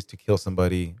brutal ways to kill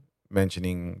somebody,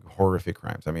 mentioning horrific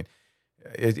crimes. I mean,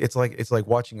 it's like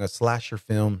watching a slasher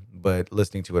film but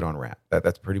listening to it on rap.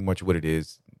 That's pretty much what it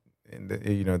is, and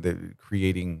they're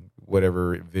creating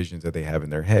whatever visions that they have in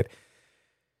their head.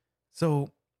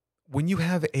 So when you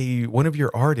have one of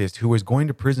your artists who is going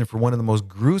to prison for one of the most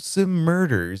gruesome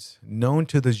murders known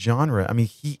to the genre, I mean,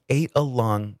 he ate a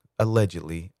lung,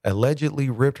 allegedly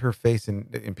ripped her face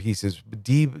in pieces,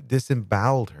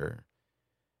 disemboweled her.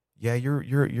 Yeah,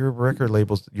 your record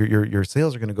labels, your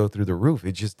sales are going to go through the roof.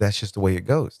 That's just the way it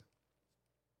goes.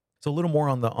 So a little more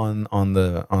on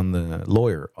the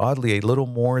lawyer. Oddly, a little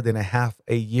more than half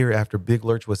a year after Big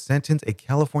Lurch was sentenced, a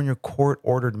California court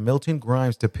ordered Milton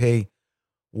Grimes to pay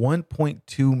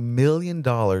 $1.2 million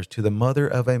to the mother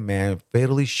of a man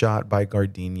fatally shot by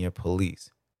Gardenia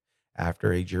police,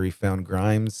 after a jury found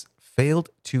Grimes failed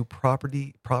to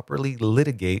properly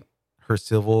litigate her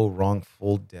civil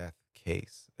wrongful death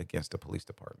case against the police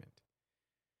department.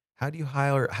 How do you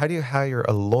hire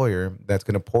a lawyer that's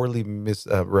going to poorly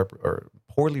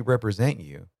represent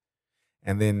you,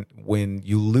 and then when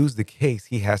you lose the case,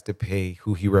 he has to pay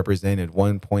who he represented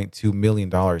 $1.2 million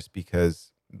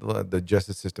because the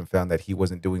justice system found that he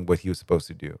wasn't doing what he was supposed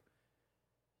to do?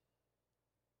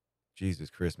 Jesus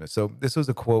Christmas. So this was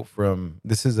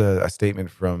a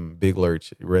statement from Big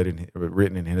Lurch,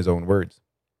 written in his own words.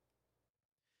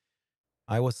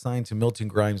 I was signed to Milton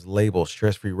Grimes' label,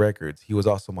 Stress Free Records. He was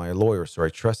also my lawyer, so I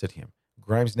trusted him.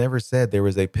 Grimes never said there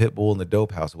was a pit bull in the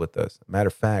dope house with us. Matter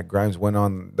of fact, Grimes went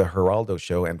on the Geraldo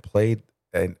show and played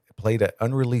an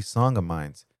unreleased song of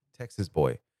mine, Texas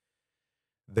Boy.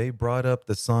 They brought up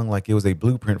the song like it was a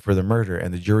blueprint for the murder,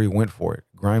 and the jury went for it.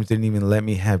 Grimes didn't even let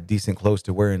me have decent clothes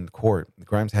to wear in court.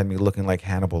 Grimes had me looking like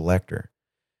Hannibal Lecter.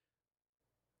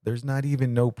 There's not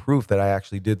even no proof that I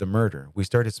actually did the murder. We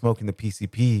started smoking the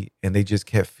PCP, and they just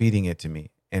kept feeding it to me.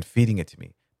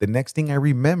 The next thing I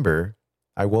remember,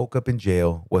 I woke up in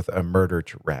jail with a murder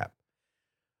rap.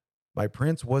 My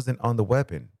prints wasn't on the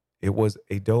weapon. It was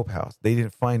a dope house. They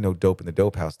didn't find no dope in the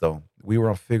dope house, though. We were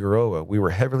on Figueroa. We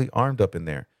were heavily armed up in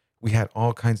there. We had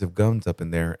all kinds of guns up in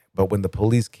there. But when the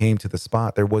police came to the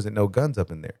spot, there wasn't no guns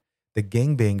up in there. The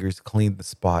gangbangers cleaned the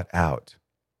spot out.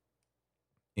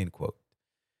 End quote.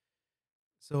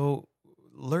 So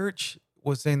Lurch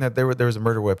was saying that there was a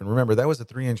murder weapon. Remember, that was a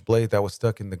 3-inch blade that was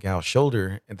stuck in the gal's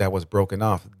shoulder and that was broken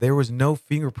off. There was no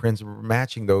fingerprints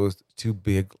matching those to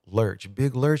Big Lurch.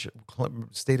 Big Lurch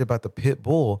stated about the pit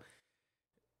bull.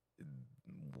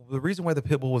 The reason why the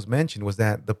pit bull was mentioned was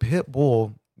that the pit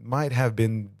bull might have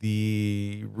been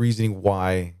the reasoning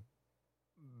why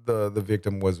the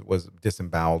victim was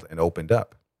disemboweled and opened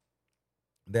up.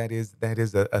 That is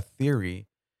a theory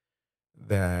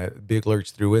that Big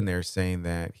Lurch threw in there, saying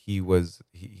that he wasn't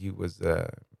the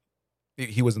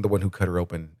one who cut her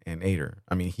open and ate her.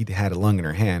 I mean, he had a lung in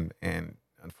her hand, and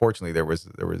unfortunately, there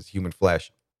was human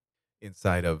flesh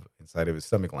inside of his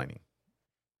stomach lining.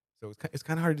 So it's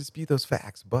kind of hard to dispute those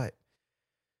facts, but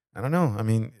I don't know. I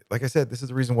mean, like I said, this is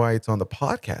the reason why it's on the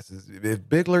podcast. Is if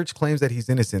Big Lurch claims that he's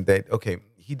innocent, that okay,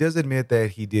 he does admit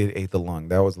that he did eat the lung.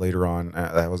 That was later on.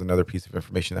 That was another piece of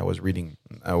information that I was reading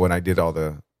when I did all of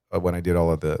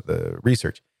the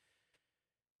research.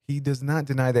 He does not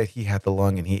deny that he had the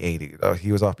lung and he ate it.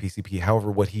 He was off PCP.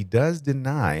 However, what he does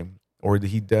deny, or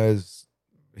he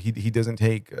doesn't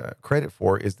take credit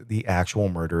for, is the actual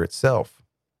murder itself.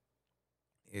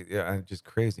 Just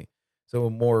crazy. So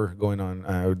more going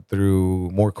on through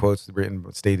more quotes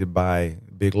stated by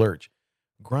Big Lurch.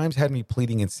 Grimes had me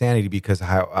pleading insanity because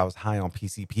I was high on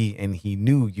PCP, and he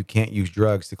knew you can't use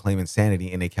drugs to claim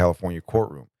insanity in a California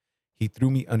courtroom. He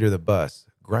threw me under the bus.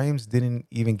 Grimes didn't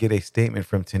even get a statement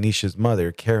from Tanisha's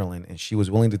mother, Carolyn, and she was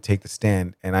willing to take the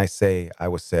stand, and I say I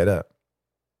was set up.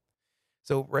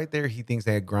 So right there, he thinks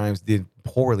that Grimes did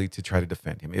poorly to try to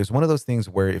defend him. It was one of those things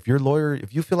where if you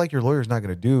feel like your lawyer is not going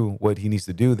to do what he needs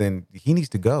to do, then he needs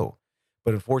to go.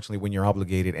 But unfortunately, when you're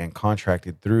obligated and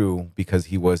contracted through because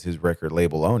he was his record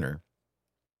label owner,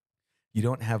 you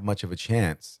don't have much of a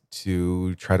chance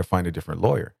to try to find a different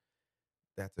lawyer.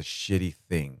 That's a shitty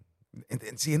thing.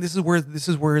 And see, and this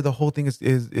is where the whole thing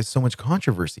is so much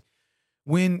controversy.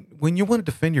 When you want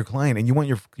to defend your client and you want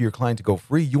your client to go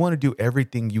free, you want to do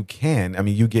everything you can. I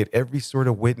mean, you get every sort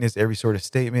of witness, every sort of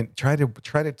statement. Try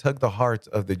to tug the hearts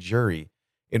of the jury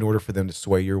in order for them to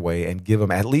sway your way and give him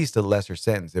at least a lesser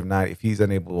sentence. If not, if he's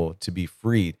unable to be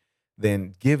freed,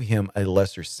 then give him a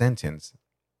lesser sentence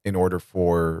in order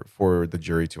for the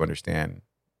jury to understand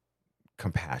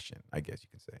compassion, I guess you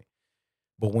can say.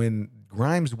 But when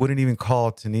Grimes wouldn't even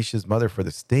call Tanisha's mother for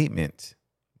the statement,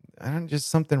 just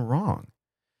something wrong.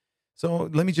 So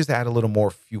let me just add a little more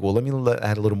fuel. Let me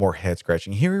add a little more head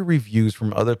scratching. Here are reviews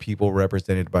from other people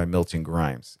represented by Milton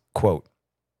Grimes. Quote,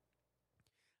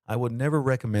 I would never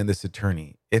recommend this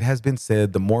attorney. It has been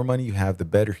said the more money you have, the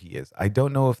better he is. I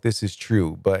don't know if this is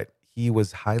true, but he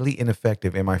was highly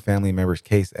ineffective in my family member's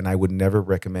case, and I would never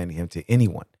recommend him to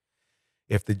anyone.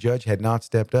 If the judge had not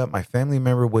stepped up, my family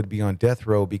member would be on death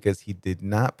row because he did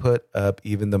not put up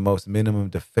even the most minimum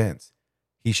defense.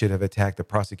 He should have attacked the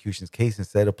prosecution's case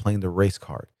instead of playing the race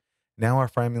card. Now our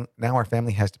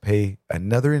family has to pay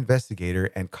another investigator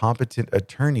and competent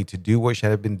attorney to do what should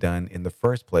have been done in the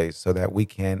first place so that we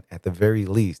can, at the very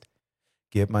least,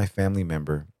 give my family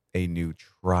member a new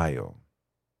trial.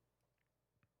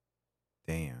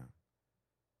 Damn.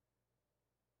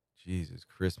 Jesus,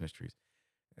 Christmas trees.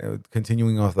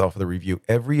 Continuing off of the review,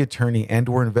 every attorney and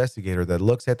or investigator that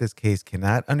looks at this case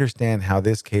cannot understand how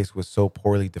this case was so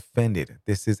poorly defended.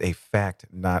 This is a fact,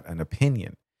 not an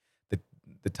opinion.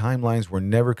 The timelines were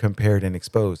never compared and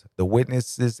exposed. The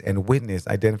witnesses and witness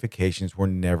identifications were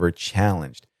never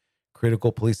challenged.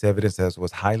 Critical police evidence that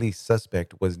was highly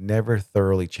suspect was never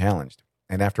thoroughly challenged.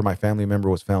 And after my family member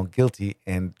was found guilty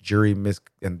and jury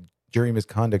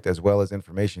misconduct as well as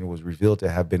information was revealed to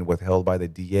have been withheld by the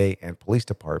DA and police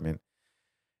department,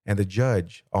 and the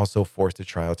judge also forced the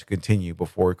trial to continue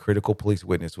before a critical police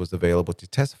witness was available to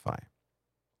testify.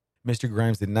 Mr.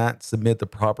 Grimes did not submit the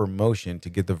proper motion to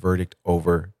get the verdict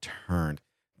overturned.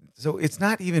 So it's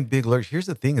not even Big Lurch. Here's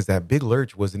the thing is that Big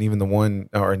Lurch wasn't even the one,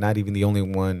 or not even the only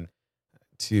one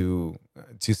to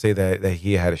say that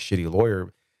he had a shitty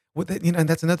lawyer. And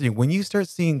that's another thing. When you start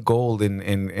seeing gold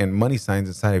and money signs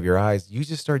inside of your eyes, you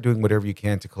just start doing whatever you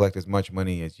can to collect as much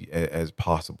money as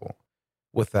possible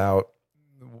without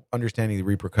understanding the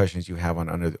repercussions you have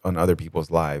on other people's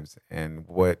lives and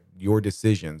what your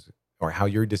decisions or how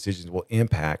your decisions will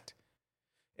impact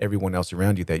everyone else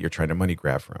around you that you're trying to money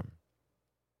grab from.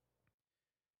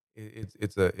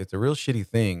 It's a real shitty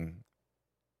thing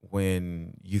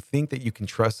when you think that you can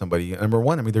trust somebody. Number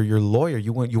one, I mean, they're your lawyer.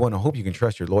 You want to hope you can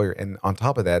trust your lawyer. And on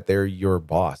top of that, they're your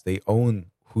boss. They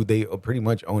pretty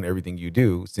much own everything you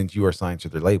do since you are signed to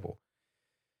their label.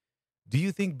 Do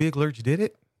you think Big Lurch did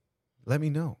it? Let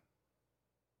me know.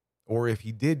 Or if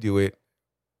he did do it,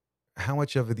 how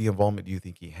much of the involvement do you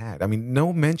think he had? I mean,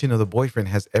 no mention of the boyfriend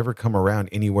has ever come around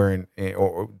anywhere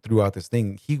or throughout this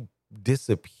thing. He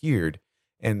disappeared,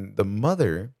 and the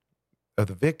mother of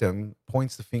the victim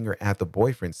points the finger at the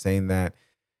boyfriend, saying that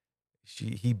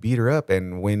he beat her up.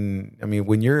 And when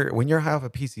you're high off a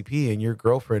PCP and your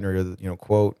girlfriend, or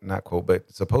quote not quote,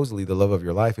 but supposedly the love of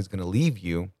your life, is going to leave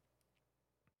you,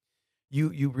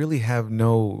 you really have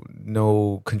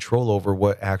no control over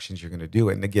what actions you're going to do.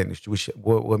 And again,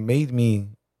 what made me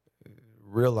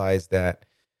realize that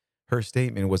her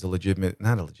statement was not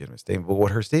a legitimate statement, but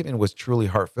what her statement was truly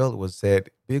heartfelt was said,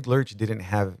 Big Lurch didn't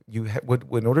have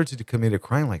in order to commit a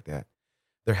crime like that,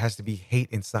 there has to be hate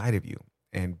inside of you.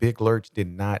 And Big Lurch did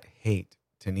not hate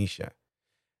Tanisha.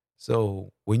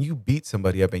 So when you beat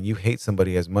somebody up and you hate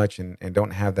somebody as much and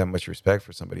don't have that much respect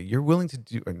for somebody, you're willing to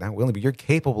do, or not willing, but you're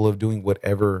capable of doing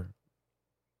whatever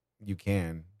you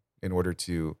can in order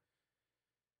to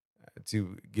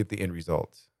get the end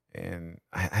result. And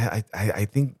I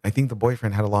think the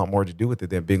boyfriend had a lot more to do with it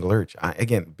than Big Lurch.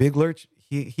 Again, Big Lurch,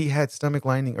 he had stomach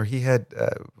lining, or he had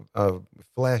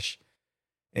flesh,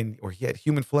 or he had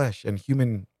human flesh and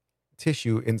human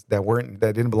tissue that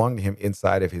didn't belong to him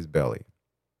inside of his belly.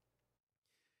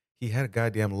 He had a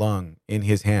goddamn lung in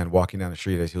his hand walking down the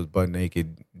street as he was butt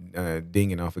naked,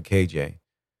 dinging off of KJ.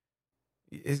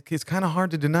 It's kind of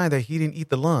hard to deny that he didn't eat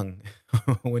the lung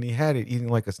when he had it, eating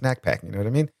like a snack pack. You know what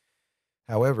I mean?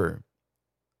 However,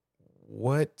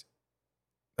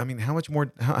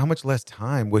 how much less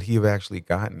time would he have actually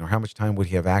gotten, or how much time would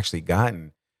he have actually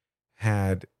gotten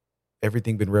had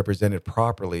everything been represented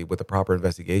properly with the proper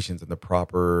investigations and the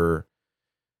proper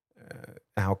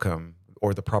outcome,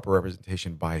 or the proper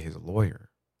representation by his lawyer?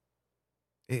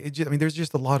 There's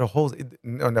just a lot of holes.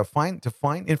 To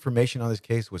find information on this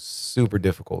case was super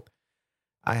difficult.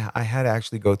 I had to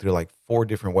actually go through like 4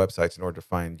 different websites in order to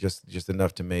find just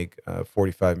enough to make a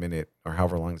 45-minute, or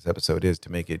however long this episode is,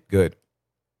 to make it good.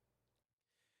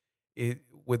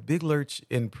 With Big Lurch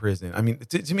in prison, I mean,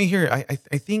 to me here, I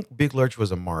think Big Lurch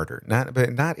was a martyr,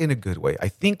 but not in a good way. I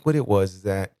think what it was is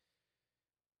that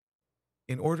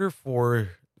in order for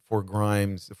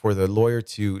Grimes, for the lawyer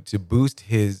to boost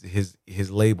his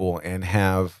label and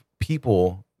have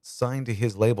people sign to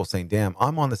his label saying, "Damn,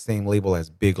 I'm on the same label as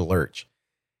Big Lurch,"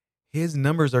 his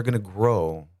numbers are going to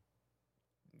grow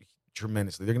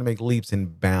tremendously. They're going to make leaps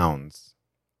and bounds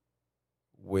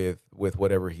with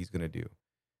whatever he's going to do.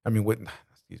 Not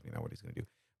what he's going to do,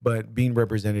 but being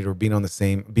represented, or being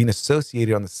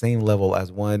associated on the same level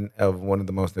as one of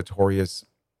the most notorious,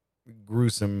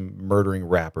 gruesome, murdering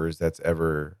rappers that's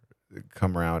ever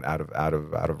come around out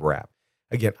of rap.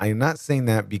 Again, I'm not saying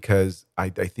that because I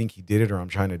think he did it, or I'm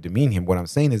trying to demean him. What I'm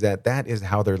saying is that is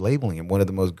how they're labeling him, one of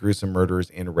the most gruesome murderers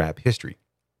in rap history.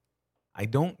 I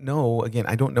don't know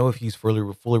if he's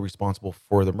fully responsible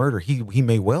for the murder. He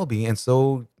may well be, and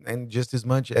just as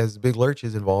much as Big Lurch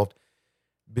is involved,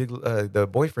 the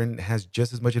boyfriend has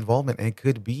just as much involvement and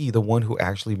could be the one who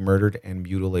actually murdered and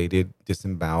mutilated,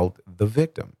 disemboweled the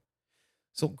victim.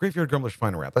 So, Graveyard Grumbler's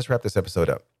final wrap. Let's wrap this episode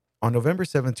up. On November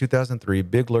 7, 2003,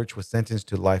 Big Lurch was sentenced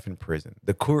to life in prison.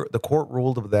 The court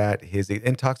ruled that his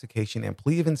intoxication and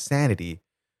plea of insanity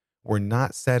were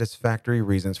not satisfactory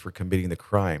reasons for committing the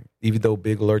crime. Even though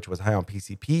Big Lurch was high on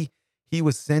PCP, he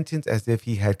was sentenced as if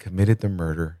he had committed the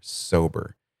murder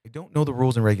sober. I don't know the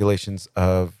rules and regulations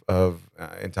of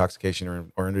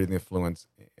intoxication or under the influence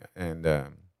and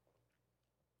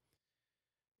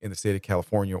in the state of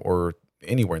California, or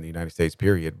anywhere in the United States,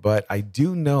 period. But I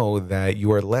do know that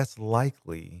you are less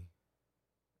likely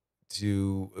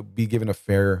to be given a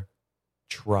fair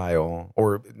trial,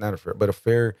 or not a fair, but a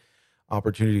fair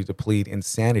opportunity to plead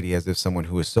insanity as if someone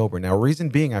who is sober. Now, reason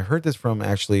being, I heard this from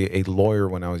actually a lawyer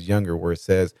when I was younger, where it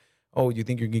says, "Oh, you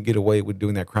think you can get away with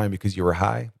doing that crime because you were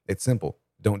high? It's simple.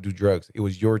 Don't do drugs. It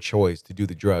was your choice to do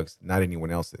the drugs, not anyone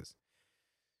else's."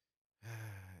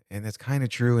 And that's kind of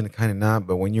true and kind of not.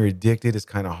 But when you're addicted, it's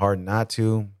kind of hard not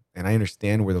to. And I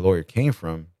understand where the lawyer came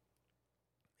from.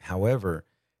 However,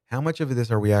 how much of this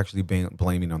are we actually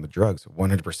blaming on the drugs?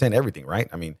 100% everything, right?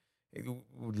 I mean,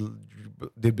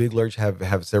 did Big Lurch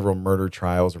have several murder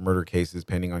trials or murder cases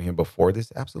pending on him before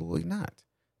this? Absolutely not.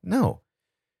 No.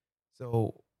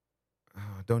 So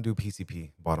don't do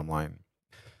PCP, bottom line.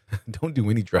 Don't do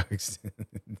any drugs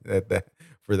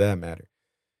for that matter.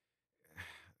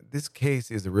 This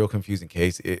case is a real confusing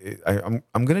case. I'm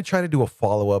going to try to do a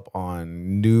follow-up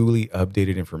on newly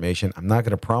updated information. I'm not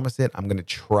going to promise it. I'm going to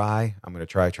try. I'm going to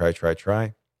try.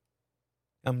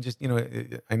 I'm just,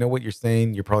 I know what you're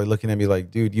saying. You're probably looking at me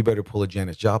like, dude, you better pull a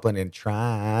Janis Joplin and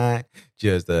try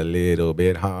just a little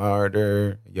bit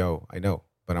harder. Yo, I know,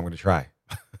 but I'm going to try.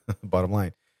 Bottom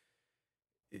line.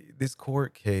 this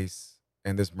court case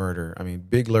and this murder, I mean,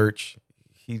 Big Lurch,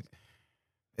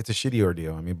 it's a shitty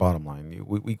ordeal. I mean, bottom line,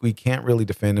 we can't really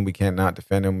defend him. We can't not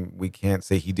defend him. We can't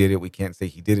say he did it. We can't say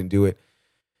he didn't do it.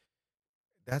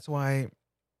 That's why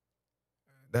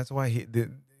he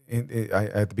did.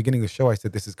 At the beginning of the show, I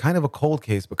said this is kind of a cold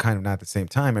case, but kind of not at the same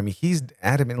time. I mean, he's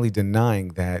adamantly denying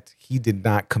that he did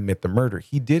not commit the murder.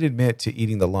 He did admit to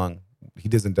eating the lung. He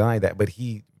doesn't deny that, but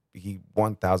he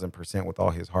 1000% with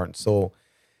all his heart and soul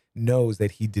knows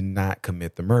that he did not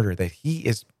commit the murder, that he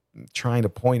is trying to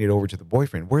point it over to the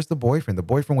boyfriend. Where's the boyfriend? The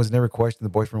boyfriend was never questioned. The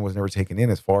boyfriend was never taken in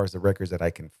as far as the records that I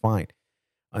can find.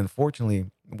 Unfortunately,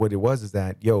 what it was is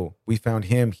that, we found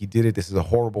him. He did it. This is a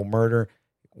horrible murder.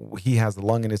 He has the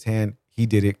lung in his hand. He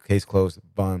did it. Case closed.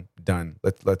 Boom. Done.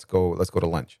 Let's go to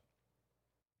lunch.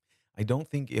 I don't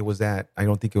think it was that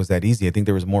easy. I think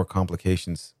there was more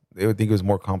complications. I think it was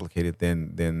more complicated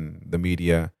than the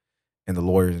media and the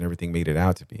lawyers and everything made it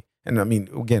out to be. And I mean,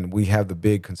 again, we have the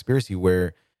big conspiracy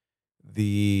where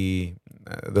the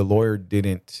lawyer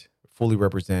didn't fully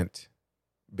represent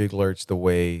Big Lurch the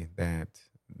way that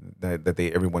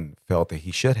everyone felt that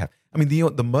he should have. I mean,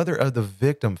 the mother of the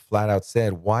victim flat out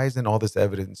said, "Why isn't all this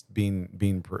evidence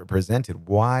being presented?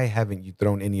 Why haven't you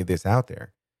thrown any of this out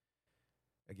there?"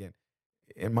 Again,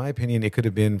 in my opinion, it could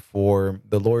have been for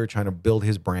the lawyer trying to build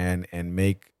his brand and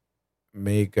make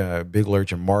Big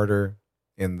Lurch a martyr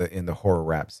in the horror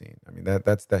rap scene. I mean,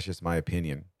 that's just my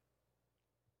opinion.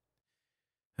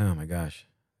 Oh my gosh,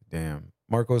 damn.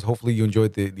 Marcos, hopefully you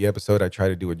enjoyed the episode. I tried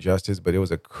to do it justice, but it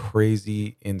was a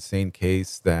crazy, insane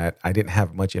case that I didn't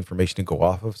have much information to go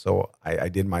off of. So I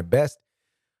did my best.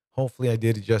 Hopefully I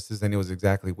did it justice and it was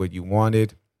exactly what you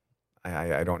wanted.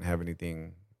 I don't have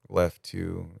anything left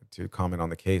to comment on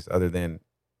the case other than,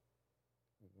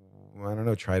 I don't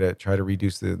know, try to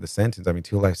reduce the sentence. I mean,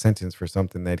 2 life sentence for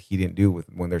something that he didn't do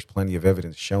when there's plenty of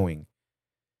evidence showing.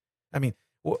 I mean,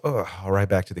 all right,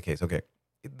 back to the case. Okay.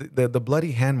 The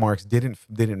bloody hand marks didn't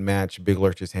match Big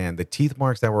Lurch's hand. The teeth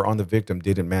marks that were on the victim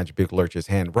didn't match Big Lurch's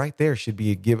hand. Right there should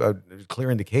give a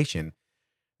clear indication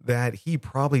that he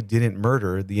probably didn't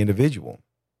murder the individual.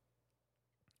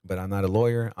 But I'm not a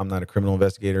lawyer. I'm not a criminal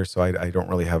investigator, so I don't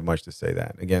really have much to say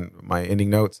that. Again, my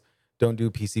ending notes, don't do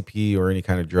PCP or any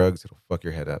kind of drugs. It'll fuck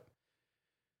your head up.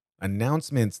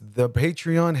 Announcements. The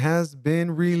Patreon has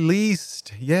been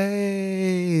released.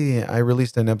 Yay! I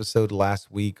released an episode last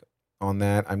week on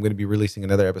that. I'm going to be releasing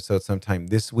another episode sometime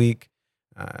this week.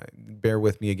 Bear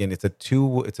with me again. It's a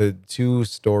two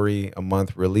story a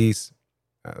month release.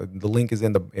 The link is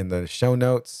in the show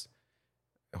notes.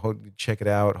 Check it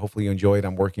out. Hopefully you enjoy it.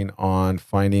 I'm working on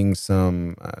finding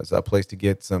a place to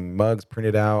get some mugs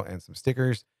printed out and some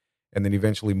stickers, and then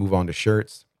eventually move on to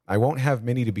shirts. I won't have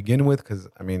many to begin with because,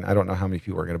 I mean, I don't know how many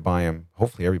people are going to buy them.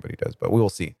 Hopefully everybody does, but we will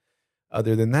see.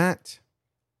 Other than that,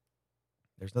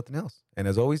 there's nothing else. And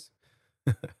as always,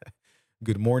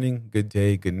 good morning, good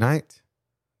day, good night,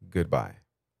 goodbye.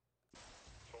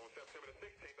 So on September the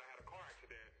 16th, I had a car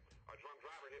accident. A drunk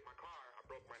driver hit my car. I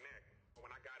broke my neck. When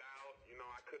I got out,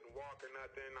 I couldn't walk or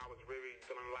nothing. I was really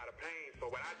feeling a lot of pain. So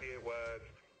what I did was,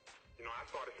 I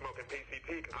started smoking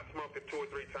PCP. I smoked it 2 or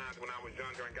 3 times when I was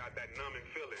younger and got that numbing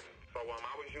feeling. So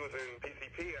I was using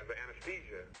PCP as an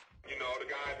anesthesia. The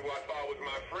guys who I thought was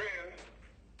my friends,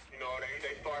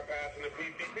 they start passing the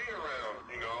PCP around.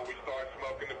 We start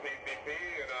smoking the PCP,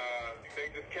 and they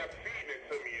just kept feeding it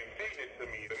to me and feeding it to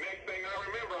me. The next thing I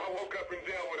remember, I woke up in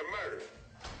jail with a murder.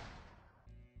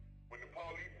 When the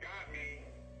police got me,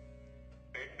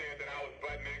 they said that I was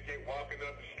butt naked, walking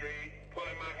up the street,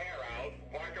 pulling my hair out,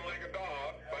 barking like a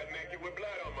dog, butt naked with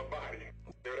blood on my body.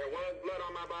 There was blood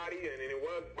on my body, and it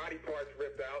was body parts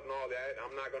ripped out and all that.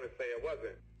 I'm not going to say it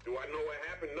wasn't. Do I know what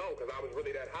happened? No, because I was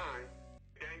really that high.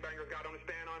 Gangbangers got on the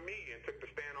stand on me and took the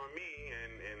stand on me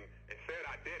and said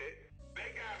I did it. They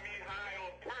got me high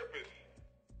on purpose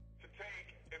to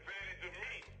take advantage of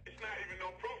me. It's not even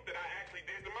no proof that I actually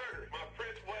did the murder. My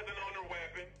prints wasn't on their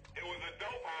weapon. It was a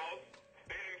dope house.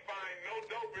 They didn't find no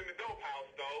dope in the dope house,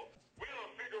 though. We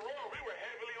on Figueroa, we were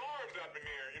heavily armed up in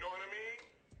there, you know what I mean?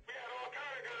 We had all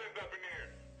kind of guns up in there.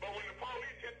 But when the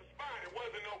police hit the spot, it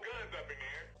wasn't no guns up in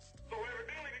there. So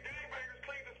evidently the gangbangers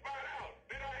cleaned the spot out.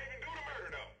 Did I even do the murder,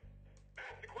 though?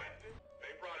 That's the question.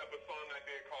 They brought up a song I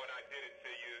did called I Did It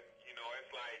To You.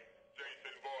 It's like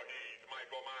Jason Voorhees,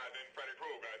 Michael Myers, and Freddy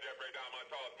Krueger, Jeffrey Dahmer,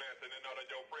 Charles Manson, and all of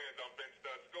your friends on bench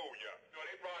to school ya.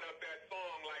 They brought up that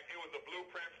song like it was a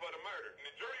blueprint for the murder. And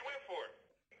the jury went for it.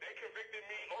 They convicted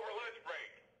me over lunch break.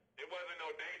 It wasn't no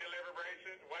day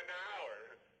deliberation, wasn't an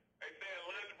hour. They said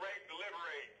lunch break,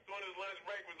 deliberate. As soon as lunch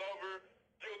break was over,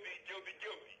 guilty, guilty,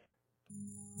 guilty.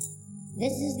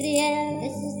 This is the end.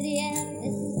 This is the end.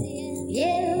 This is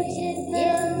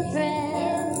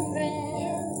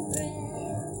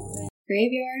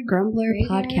Graveyard Grumbler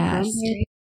Podcast.